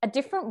a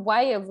different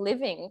way of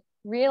living,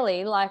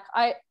 really. Like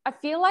I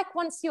feel like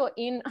once you're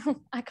in,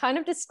 I kind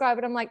of describe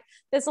it, I'm like,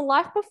 there's a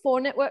life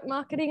before network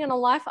marketing and a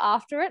life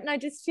after it. And I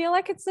just feel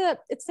like it's a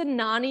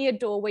Narnia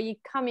door where you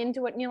come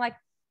into it and you're like,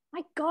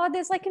 my God,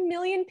 there's like a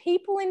million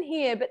people in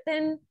here. But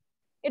then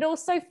it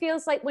also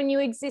feels like when you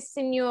exist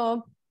in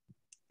your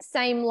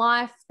same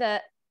life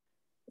that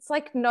it's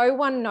like no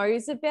one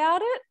knows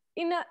about it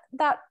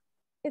that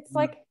it's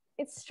like,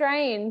 it's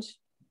strange.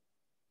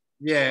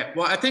 Yeah,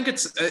 well, I think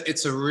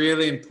it's a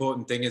really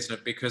important thing, isn't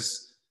it?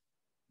 Because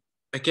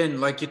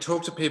again, like you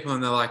talk to people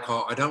and they're like,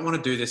 oh, I don't want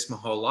to do this my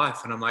whole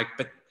life. And I'm like,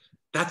 but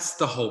that's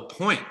the whole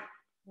point.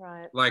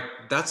 Right. Like,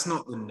 that's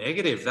not the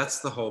negative.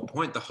 That's the whole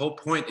point. The whole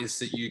point is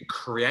that you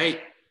create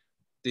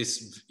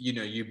this, you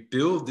know, you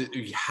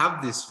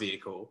have this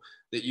vehicle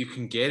that you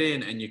can get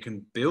in and you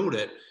can build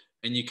it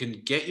and you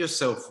can get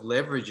yourself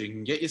leverage, you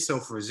can get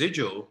yourself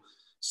residual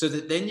so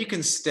that then you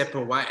can step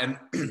away and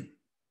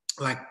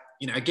like,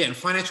 you know, again,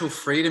 financial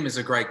freedom is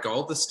a great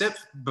goal. The step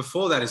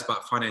before that is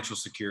about financial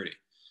security.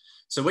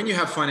 So when you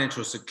have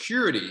financial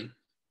security,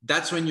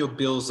 that's when your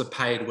bills are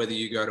paid, whether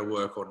you go to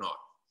work or not.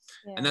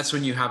 Yeah. And that's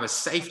when you have a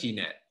safety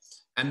net.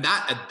 And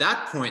that at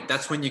that point,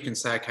 that's when you can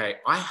say, okay,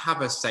 I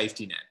have a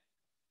safety net.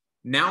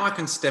 Now I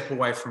can step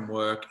away from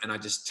work and I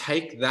just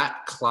take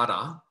that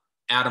clutter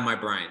out of my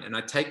brain and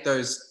I take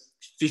those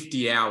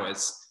 50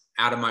 hours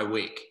out of my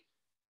week.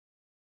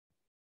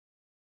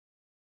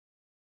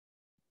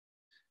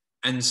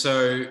 And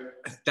so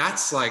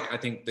that's like, I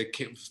think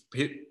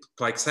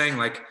like saying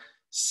like,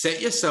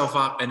 set yourself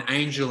up an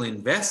angel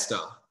investor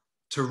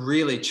to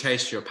really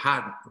chase your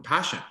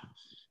passion,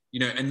 you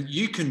know, and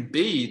you can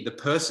be the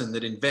person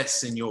that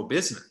invests in your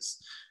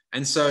business.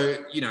 And so,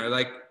 you know,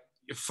 like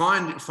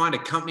find a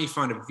company,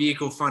 find a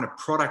vehicle, find a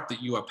product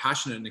that you are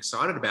passionate and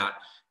excited about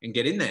and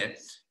get in there.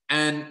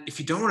 And if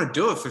you don't want to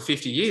do it for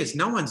 50 years,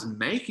 no one's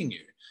making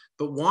you.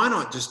 But why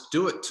not just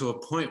do it to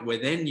a point where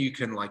then you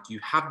can, like, you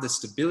have the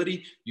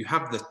stability, you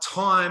have the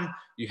time,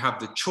 you have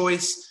the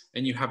choice,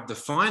 and you have the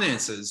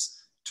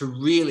finances to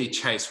really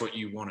chase what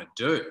you want to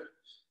do.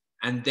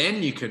 And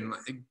then you can,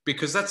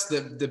 because that's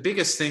the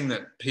biggest thing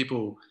that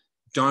people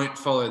don't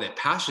follow their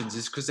passions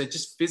is because they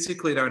just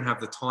physically don't have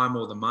the time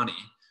or the money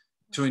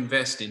to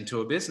invest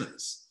into a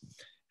business.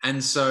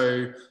 And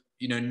so,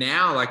 you know,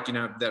 now, like, you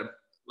know, that,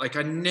 like,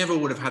 I never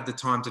would have had the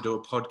time to do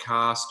a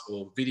podcast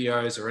or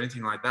videos or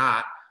anything like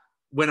that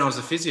when I was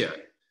a physio,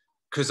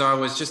 because I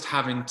was just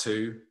having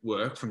to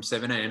work from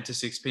 7 a.m. to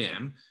 6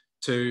 p.m.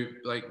 to,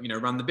 like, you know,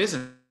 run the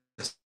business.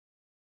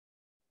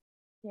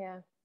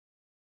 Yeah.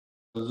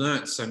 I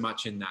learned so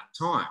much in that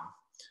time.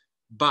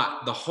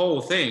 But the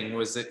whole thing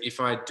was that if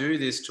I do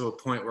this to a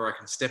point where I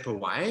can step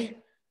away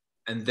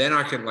and then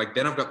I can, like,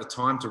 then I've got the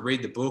time to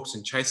read the books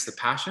and chase the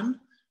passion,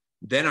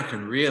 then I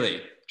can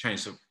really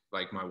change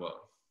like my world.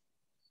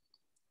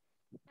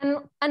 And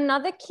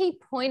another key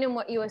point in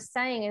what you were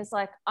saying is,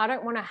 like, I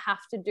don't want to have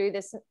to do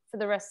this for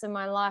the rest of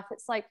my life.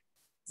 It's like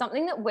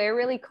something that we're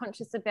really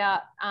conscious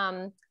about.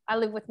 I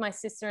live with my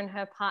sister and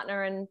her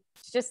partner, and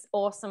it's just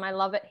awesome. I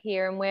love it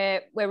here. And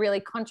we're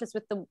really conscious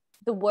with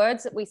the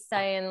words that we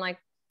say and, like,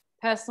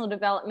 personal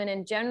development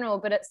in general.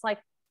 But it's like,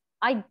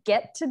 I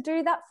get to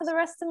do that for the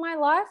rest of my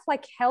life.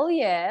 Like, hell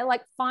yeah.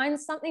 Like, find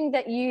something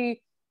that you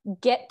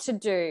get to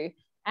do.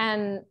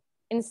 And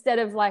instead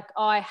of like,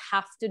 oh, I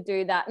have to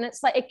do that. And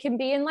it's like, it can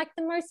be in like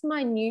the most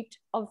minute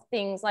of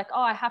things, like,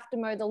 oh, I have to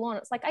mow the lawn.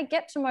 It's like, I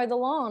get to mow the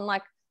lawn.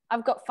 Like,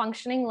 I've got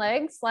functioning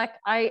legs. Like,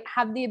 I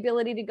have the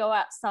ability to go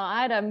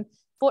outside. I'm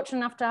fortunate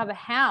enough to have a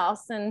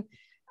house. And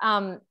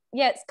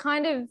yeah, it's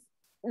kind of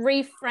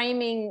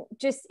reframing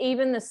just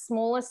even the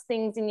smallest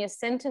things in your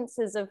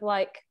sentences of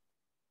like,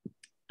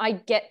 I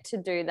get to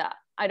do that.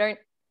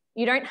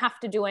 You don't have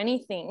to do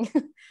anything.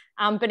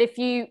 But if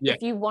you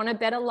want a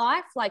better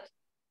life, like,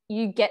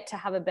 you get to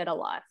have a better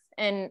life.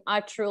 And I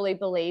truly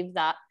believe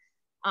that.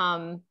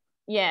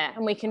 Yeah.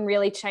 And we can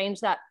really change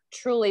that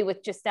truly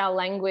with just our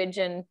language,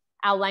 and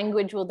our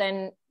language will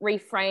then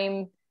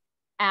reframe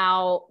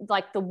our,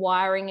 like, the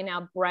wiring in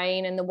our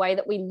brain and the way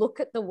that we look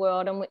at the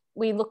world, and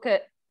we look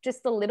at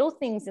just the little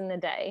things in the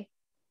day.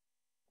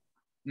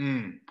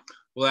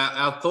 Well,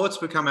 our thoughts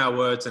become our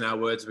words, and our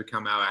words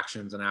become our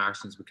actions, and our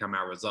actions become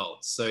our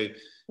results. So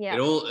it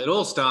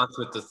all starts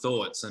with the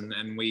thoughts,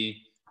 and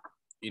we,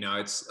 you know,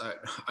 it's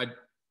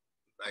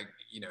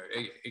you know,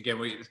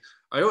 again,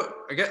 I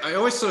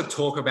always sort of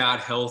talk about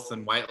health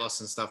and weight loss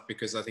and stuff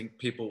because I think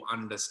people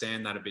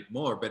understand that a bit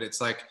more. But it's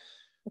like,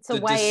 it's the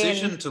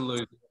decision to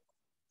lose.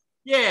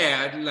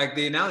 Yeah, like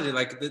the analogy,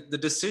 like the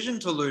decision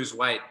to lose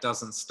weight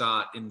doesn't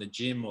start in the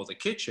gym or the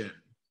kitchen,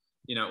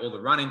 you know, or the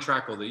running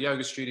track or the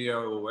yoga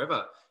studio or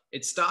wherever.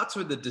 It starts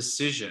with the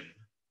decision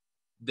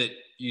that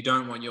you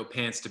don't want your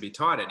pants to be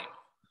tight anymore,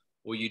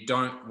 or you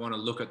don't want to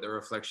look at the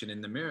reflection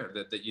in the mirror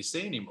that you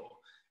see anymore.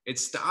 It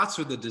starts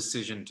with the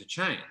decision to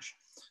change.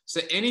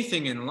 So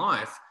anything in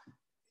life,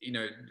 you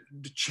know,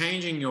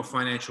 changing your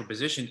financial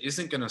position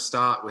isn't going to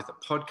start with a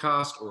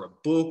podcast or a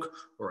book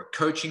or a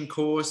coaching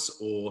course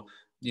or,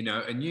 you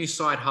know, a new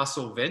side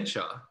hustle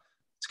venture.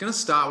 It's going to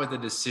start with a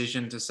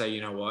decision to say,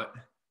 you know what,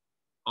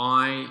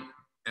 I'm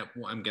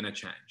going to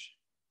change.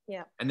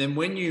 Yeah. And then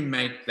when you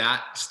make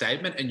that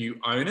statement and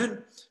you own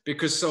it,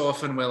 because so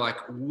often we're like,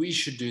 we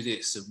should do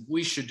this and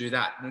we should do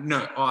that.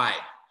 No,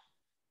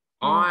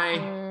 I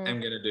am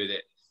going to do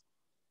this.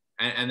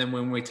 And then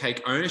when we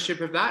take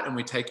ownership of that and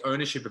we take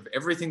ownership of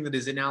everything that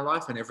is in our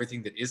life and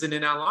everything that isn't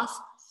in our life,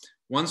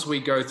 once we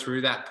go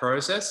through that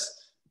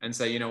process and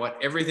say, you know what,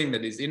 everything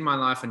that is in my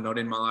life and not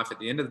in my life at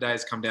the end of the day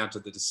has come down to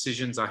the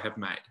decisions I have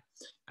made.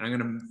 And I'm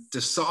going to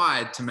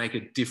decide to make a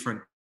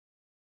different.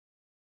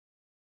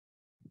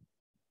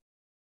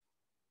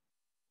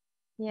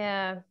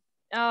 Yeah.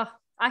 Oh,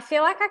 I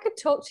feel like I could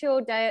talk to you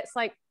all day. It's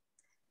like,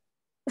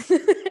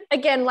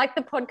 again, like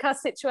the podcast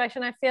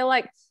situation, I feel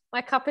like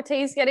my cup of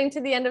tea is getting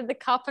to the end of the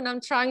cup and I'm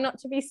trying not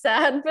to be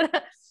sad,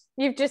 but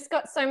you've just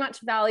got so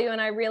much value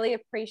and I really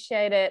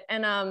appreciate it.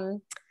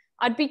 And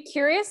I'd be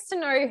curious to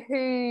know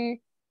who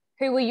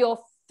were your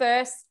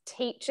first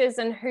teachers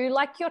and who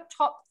like your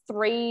top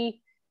 3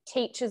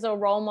 teachers or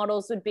role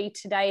models would be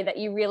today that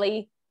you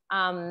really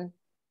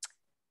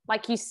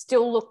like you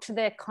still look to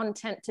their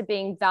content to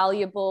being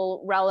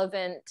valuable,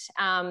 relevant,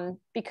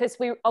 because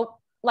we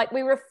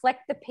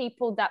reflect the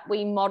people that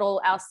we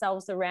model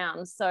ourselves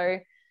around. So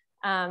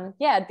I'm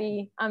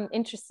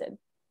interested.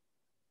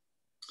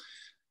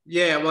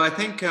 Yeah, well, I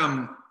think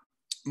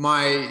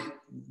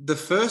the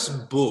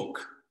first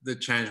book that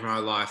changed my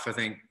life, I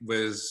think,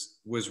 was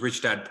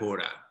Rich Dad Poor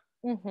Dad.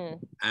 Mm-hmm.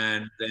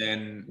 And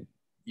then,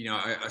 you know,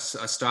 I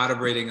started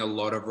reading a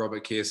lot of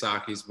Robert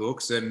Kiyosaki's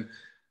books, and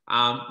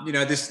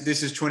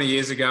this is 20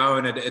 years ago,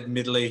 and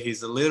admittedly,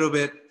 he's a little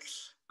bit,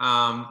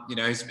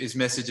 his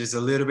message is a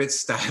little bit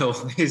stale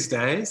these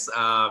days,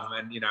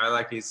 and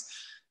like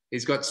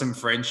he's got some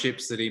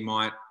friendships that he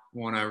might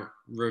want to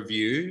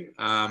review,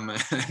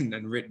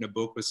 and written a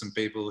book with some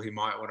people he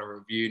might want to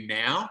review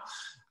now,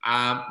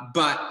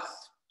 but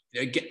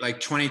like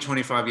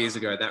 25 years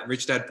ago, that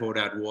Rich Dad Poor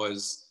Dad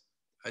was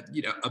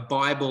a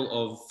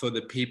Bible for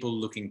the people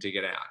looking to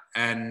get out.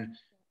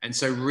 And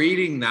so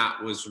reading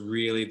that was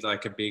really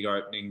like a big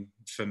opening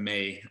for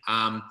me.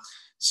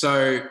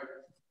 So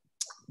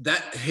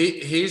that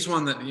here's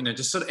one that,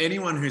 just sort of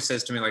anyone who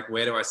says to me, like,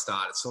 where do I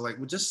start? It's sort of like,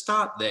 well, just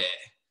start there.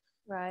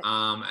 Right.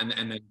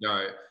 And then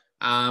go.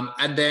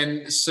 And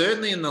then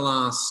certainly in the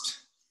last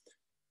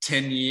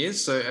 10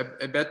 years, so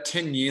about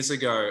 10 years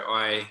ago,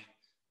 I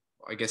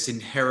guess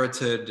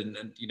inherited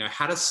and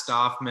had a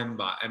staff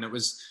member, and it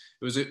was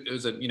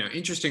a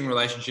interesting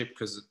relationship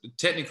because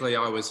technically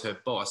I was her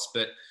boss,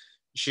 but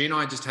she and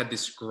I just had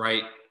this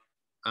great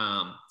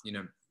time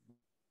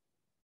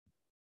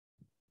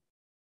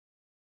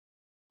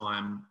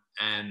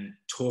and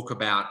talk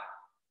about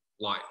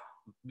like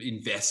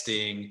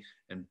investing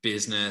and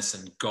business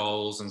and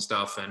goals and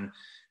stuff, and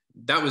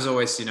that was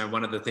always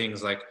one of the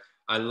things. Like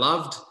I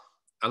loved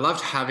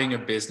having a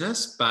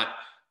business, but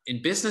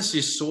in business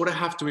you sort of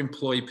have to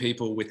employ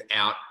people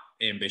without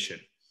ambition,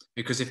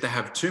 because if they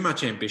have too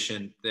much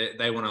ambition,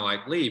 they want to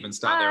like leave and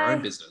start their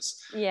own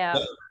business. Yeah.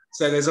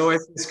 So there's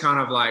always this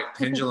kind of like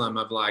pendulum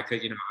of like, I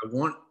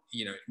want,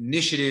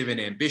 initiative and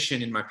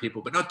ambition in my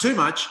people, but not too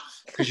much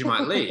because you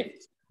might leave.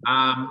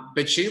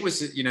 But she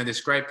was,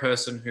 this great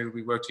person who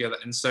we worked together.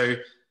 And so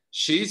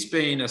she's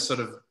been a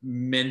sort of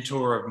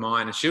mentor of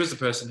mine. And she was the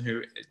person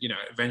who,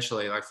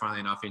 eventually, like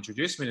funnily enough,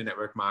 introduced me to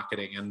network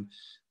marketing. And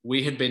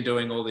we had been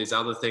doing all these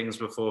other things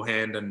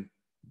beforehand and,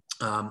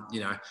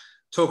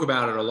 talk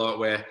about it a lot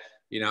where,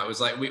 it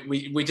was like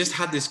we just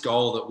had this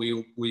goal that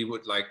we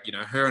would like,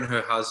 her and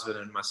her husband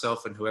and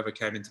myself and whoever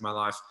came into my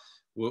life,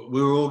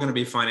 we were all going to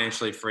be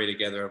financially free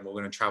together and we're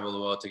going to travel the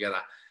world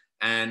together.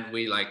 And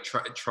we like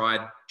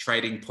tried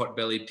trading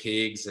potbelly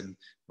pigs, and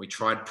we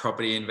tried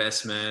property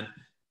investment,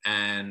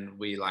 and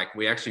we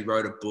actually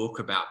wrote a book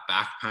about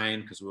back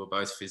pain because we were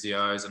both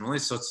physios and all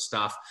this sorts of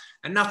stuff,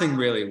 and nothing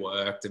really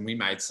worked, and we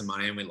made some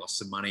money and we lost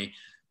some money.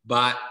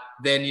 But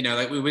then,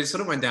 we sort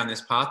of went down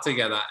this path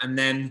together. And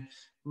then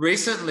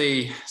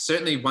recently,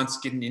 certainly once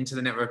getting into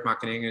the network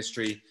marketing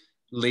industry,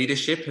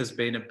 leadership has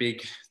been a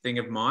big thing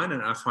of mine.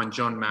 And I find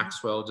John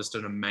Maxwell just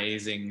an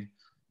amazing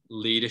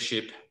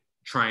leadership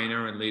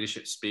trainer and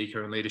leadership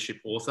speaker and leadership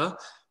author.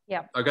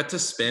 Yeah. I got to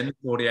spend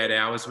 48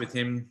 hours with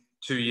him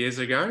 2 years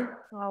ago.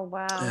 Oh,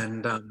 wow.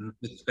 And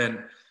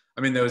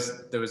there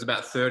was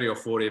about 30 or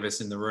 40 of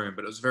us in the room,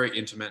 but it was a very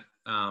intimate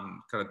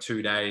kind of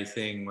 2-day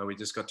thing where we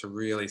just got to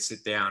really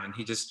sit down, and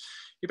he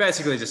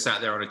basically just sat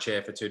there on a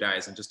chair for 2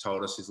 days and just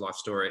told us his life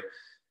story.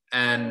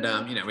 And,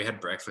 we had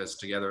breakfast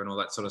together and all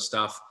that sort of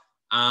stuff.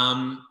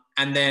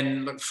 And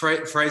then look,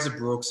 Fraser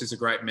Brooks is a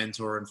great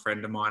mentor and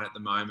friend of mine at the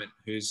moment,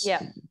 who's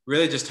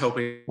really just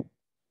helping.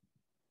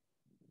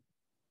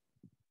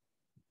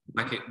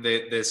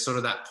 There's sort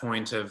of that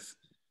point of,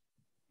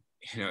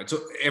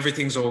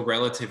 everything's all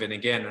relative. And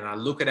again, and I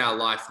look at our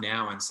life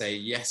now and say,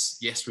 yes,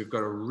 we've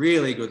got a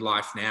really good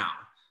life now,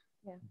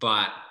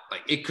 but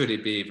like it could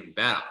be even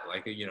better.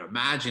 Like,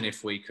 imagine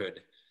if we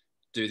could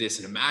do this,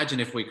 and imagine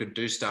if we could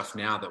do stuff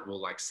now that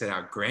will like set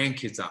our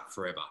grandkids up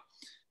forever.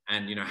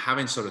 And,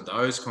 having sort of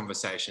those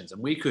conversations,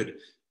 and we could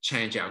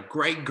change our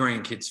great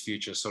grandkids'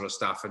 future sort of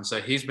stuff. And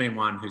so he's been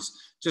one who's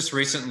just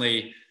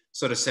recently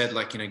sort of said,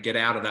 like, get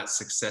out of that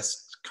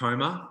success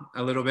coma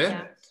a little bit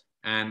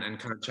and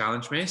kind of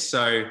challenge me.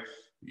 So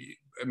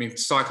I mean,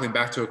 cycling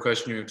back to a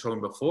question you were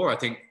talking before, I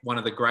think one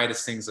of the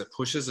greatest things that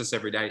pushes us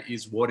every day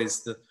is what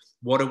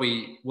are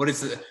we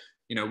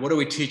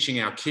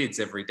teaching our kids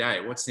every day?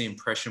 What's the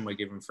impression we're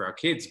giving for our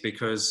kids?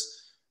 Because,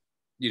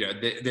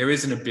 there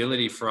is an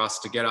ability for us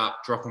to get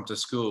up, drop them to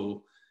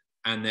school,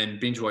 and then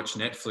binge watch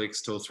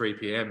Netflix till 3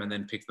 p.m. and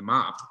then pick them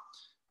up.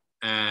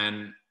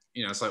 And,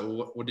 it's like,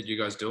 well, what did you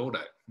guys do all day?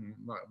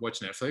 Watch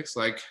Netflix?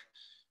 Like,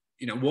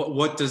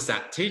 what does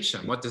that teach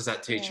them? What does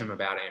that teach them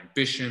about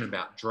ambition,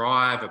 about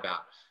drive, about,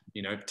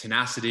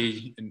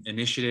 tenacity,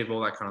 initiative,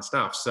 all that kind of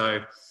stuff?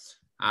 So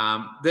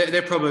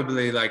they're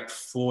probably like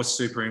 4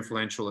 super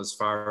influential as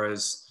far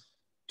as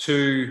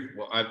 2.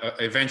 Well, I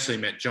eventually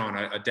met John.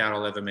 I doubt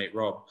I'll ever meet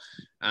Rob.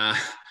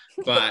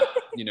 But,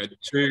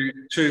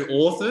 2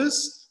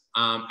 authors,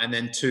 and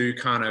then 2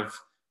 kind of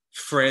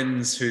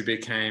friends who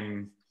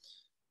became,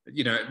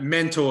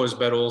 mentors,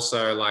 but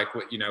also like,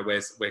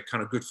 we're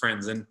kind of good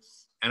friends. And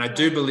I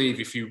do believe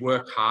if you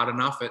work hard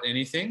enough at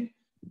anything,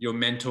 your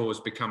mentors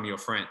become your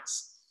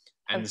friends.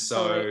 And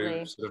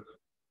Absolutely. so sort of,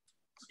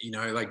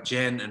 like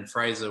Jen and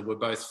Fraser were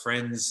both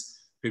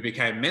friends who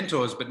became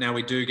mentors, but now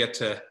we do get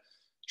to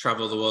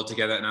travel the world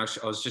together. And I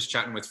was just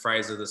chatting with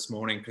Fraser this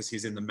morning because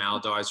he's in the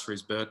Maldives for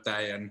his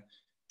birthday, and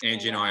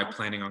Angie and I are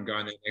planning on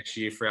going there next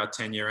year for our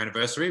 10-year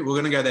anniversary. We were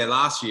going to go there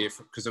last year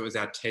because it was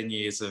our 10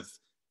 years of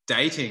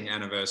dating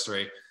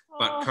anniversary,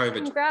 but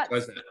COVID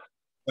closed that.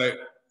 So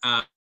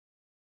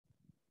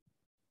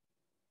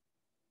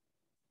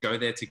go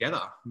there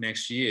together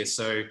next year.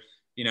 So,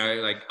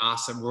 like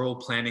us, and we're all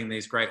planning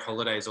these great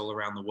holidays all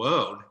around the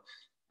world.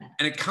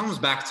 And it comes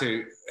back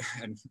to,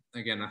 and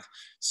again,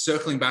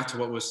 circling back to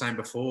what we were saying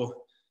before,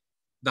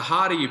 the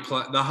harder you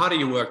work, the harder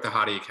you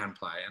can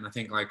play. And I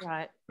think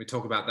we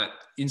talk about that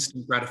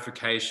instant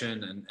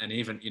gratification and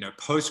even,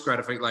 post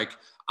gratification, like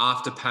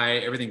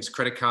afterpay, everything's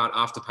credit card,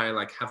 afterpay,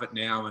 like have it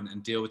now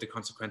and deal with the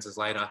consequences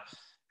later.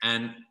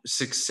 And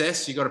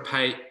success, you got to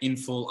pay in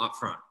full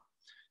upfront.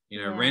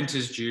 Rent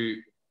is due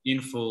in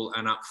full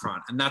and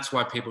upfront. And that's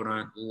why people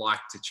don't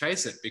like to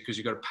chase it, because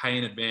you've got to pay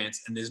in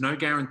advance and there's no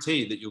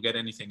guarantee that you'll get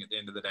anything at the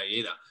end of the day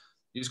either.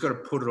 You just got to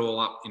put it all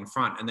up in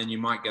front and then you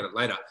might get it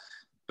later.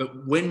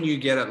 But when you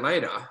get it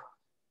later,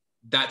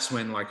 that's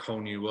when like whole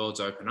new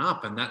worlds open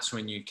up. And that's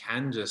when you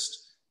can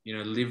just,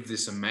 live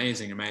this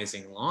amazing,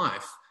 amazing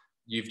life.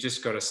 You've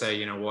just got to say,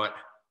 you know what,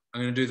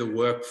 I'm going to do the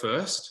work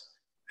first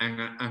and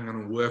I'm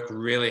going to work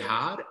really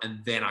hard, and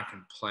then I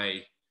can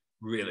play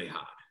really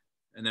hard,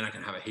 and then I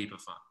can have a heap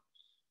of fun.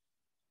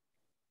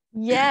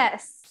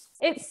 Yes.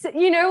 It's,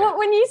 what,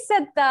 when you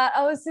said that,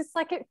 I was just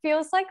like, it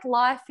feels like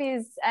life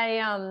is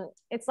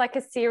it's like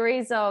a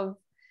series of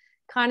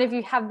kind of,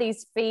 you have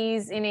these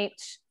fees in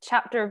each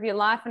chapter of your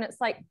life. And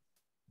it's like,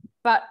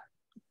 but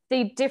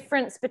the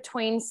difference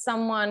between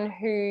someone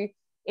who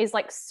is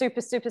like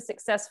super, super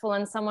successful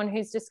and someone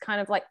who's just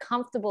kind of like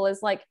comfortable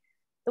is like,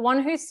 the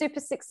one who's super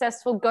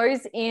successful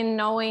goes in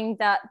knowing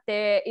that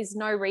there is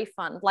no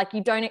refund. Like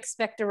you don't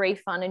expect a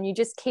refund and you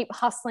just keep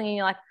hustling and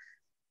you're like,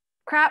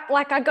 crap,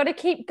 like I got to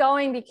keep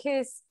going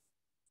because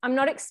I'm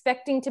not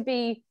expecting to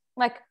be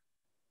like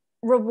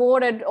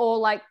rewarded or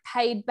like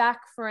paid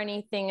back for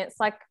anything. It's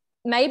like,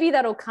 maybe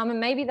that'll come and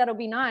maybe that'll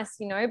be nice,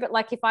 but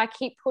like if I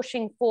keep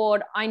pushing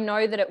forward, I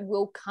know that it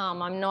will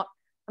come. I'm not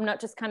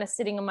just kind of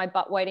sitting on my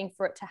butt waiting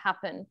for it to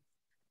happen.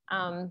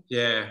 Well,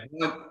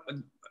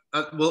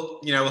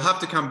 we'll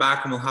have to come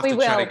back and we'll have to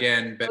chat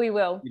again, but we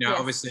will, yes.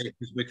 Obviously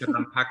because we could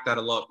unpack that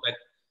a lot, but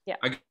yeah.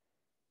 I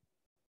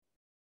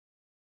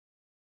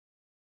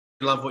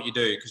love what you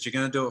do because you're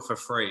going to do it for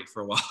free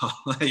for a while.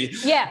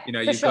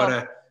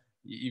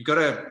 You've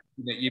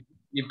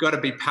got to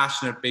be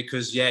passionate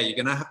because you're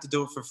going to have to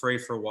do it for free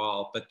for a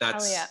while, but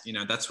that's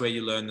that's where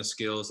you learn the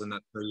skills and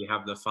that's where you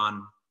have the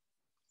fun.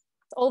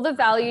 All the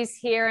values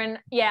here, and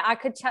I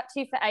could chat to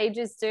you for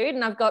ages, dude,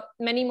 and I've got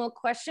many more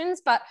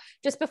questions, but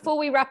just before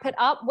we wrap it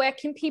up, where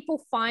can people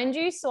find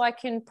you so I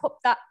can put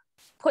that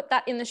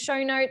in the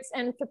show notes,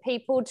 and for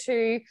people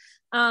to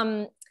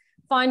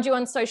find you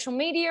on social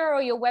media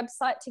or your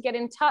website to get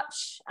in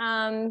touch?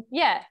 Well,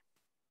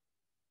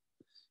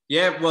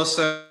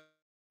 so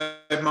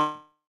my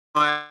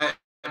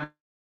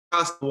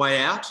podcast, The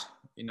Way Out,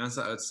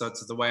 so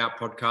it's the Way Out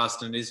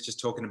podcast, and it is just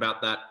talking about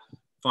that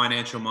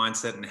financial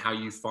mindset and how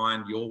you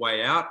find your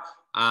way out.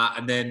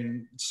 And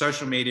then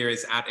social media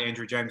is at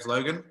Andrew James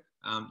Logan,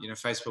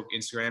 Facebook,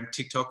 Instagram,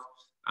 TikTok.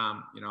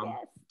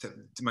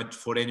 To my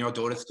 14-year-old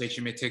daughter's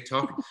teaching me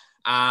TikTok.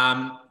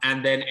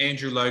 And then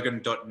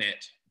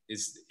andrewlogan.net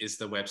is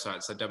the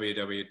website. So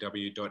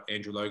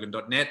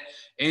www.andrewlogan.net.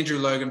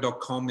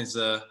 andrewlogan.com is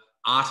a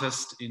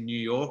artist in New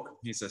York.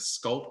 He's a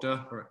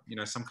sculptor or,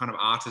 some kind of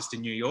artist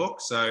in New York.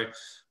 So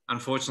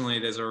unfortunately,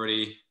 there's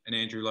already an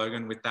Andrew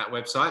Logan with that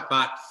website,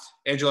 but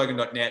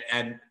andrewlogan.net.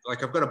 And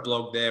like, I've got a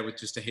blog there with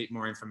just a heap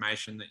more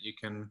information that you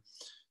can,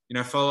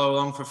 follow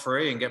along for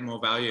free and get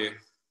more value.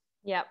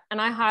 Yeah. And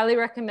I highly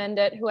recommend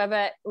it.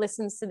 Whoever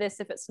listens to this,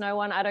 if it's no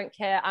one, I don't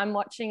care. I'm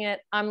watching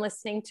it. I'm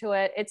listening to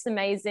it. It's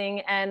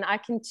amazing. And I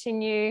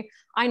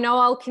know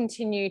I'll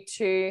continue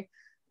to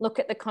look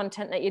at the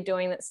content that you're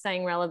doing that's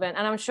staying relevant.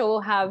 And I'm sure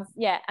we'll have,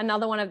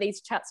 another one of these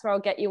chats where I'll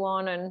get you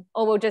on,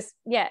 or we'll just,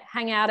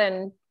 hang out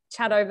and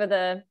chat over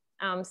the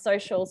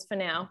socials for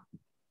now.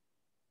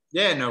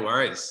 Yeah, no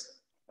worries.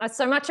 I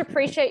so much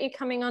appreciate you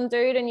coming on,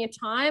 dude, and your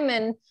time.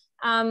 And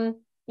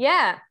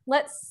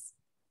let's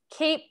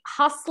keep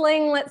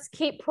hustling. Let's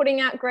keep putting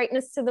out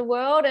greatness to the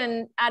world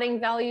and adding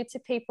value to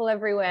people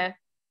everywhere.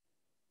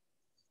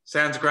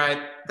 Sounds great.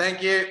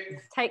 Thank you.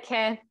 Take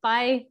care.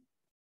 Bye.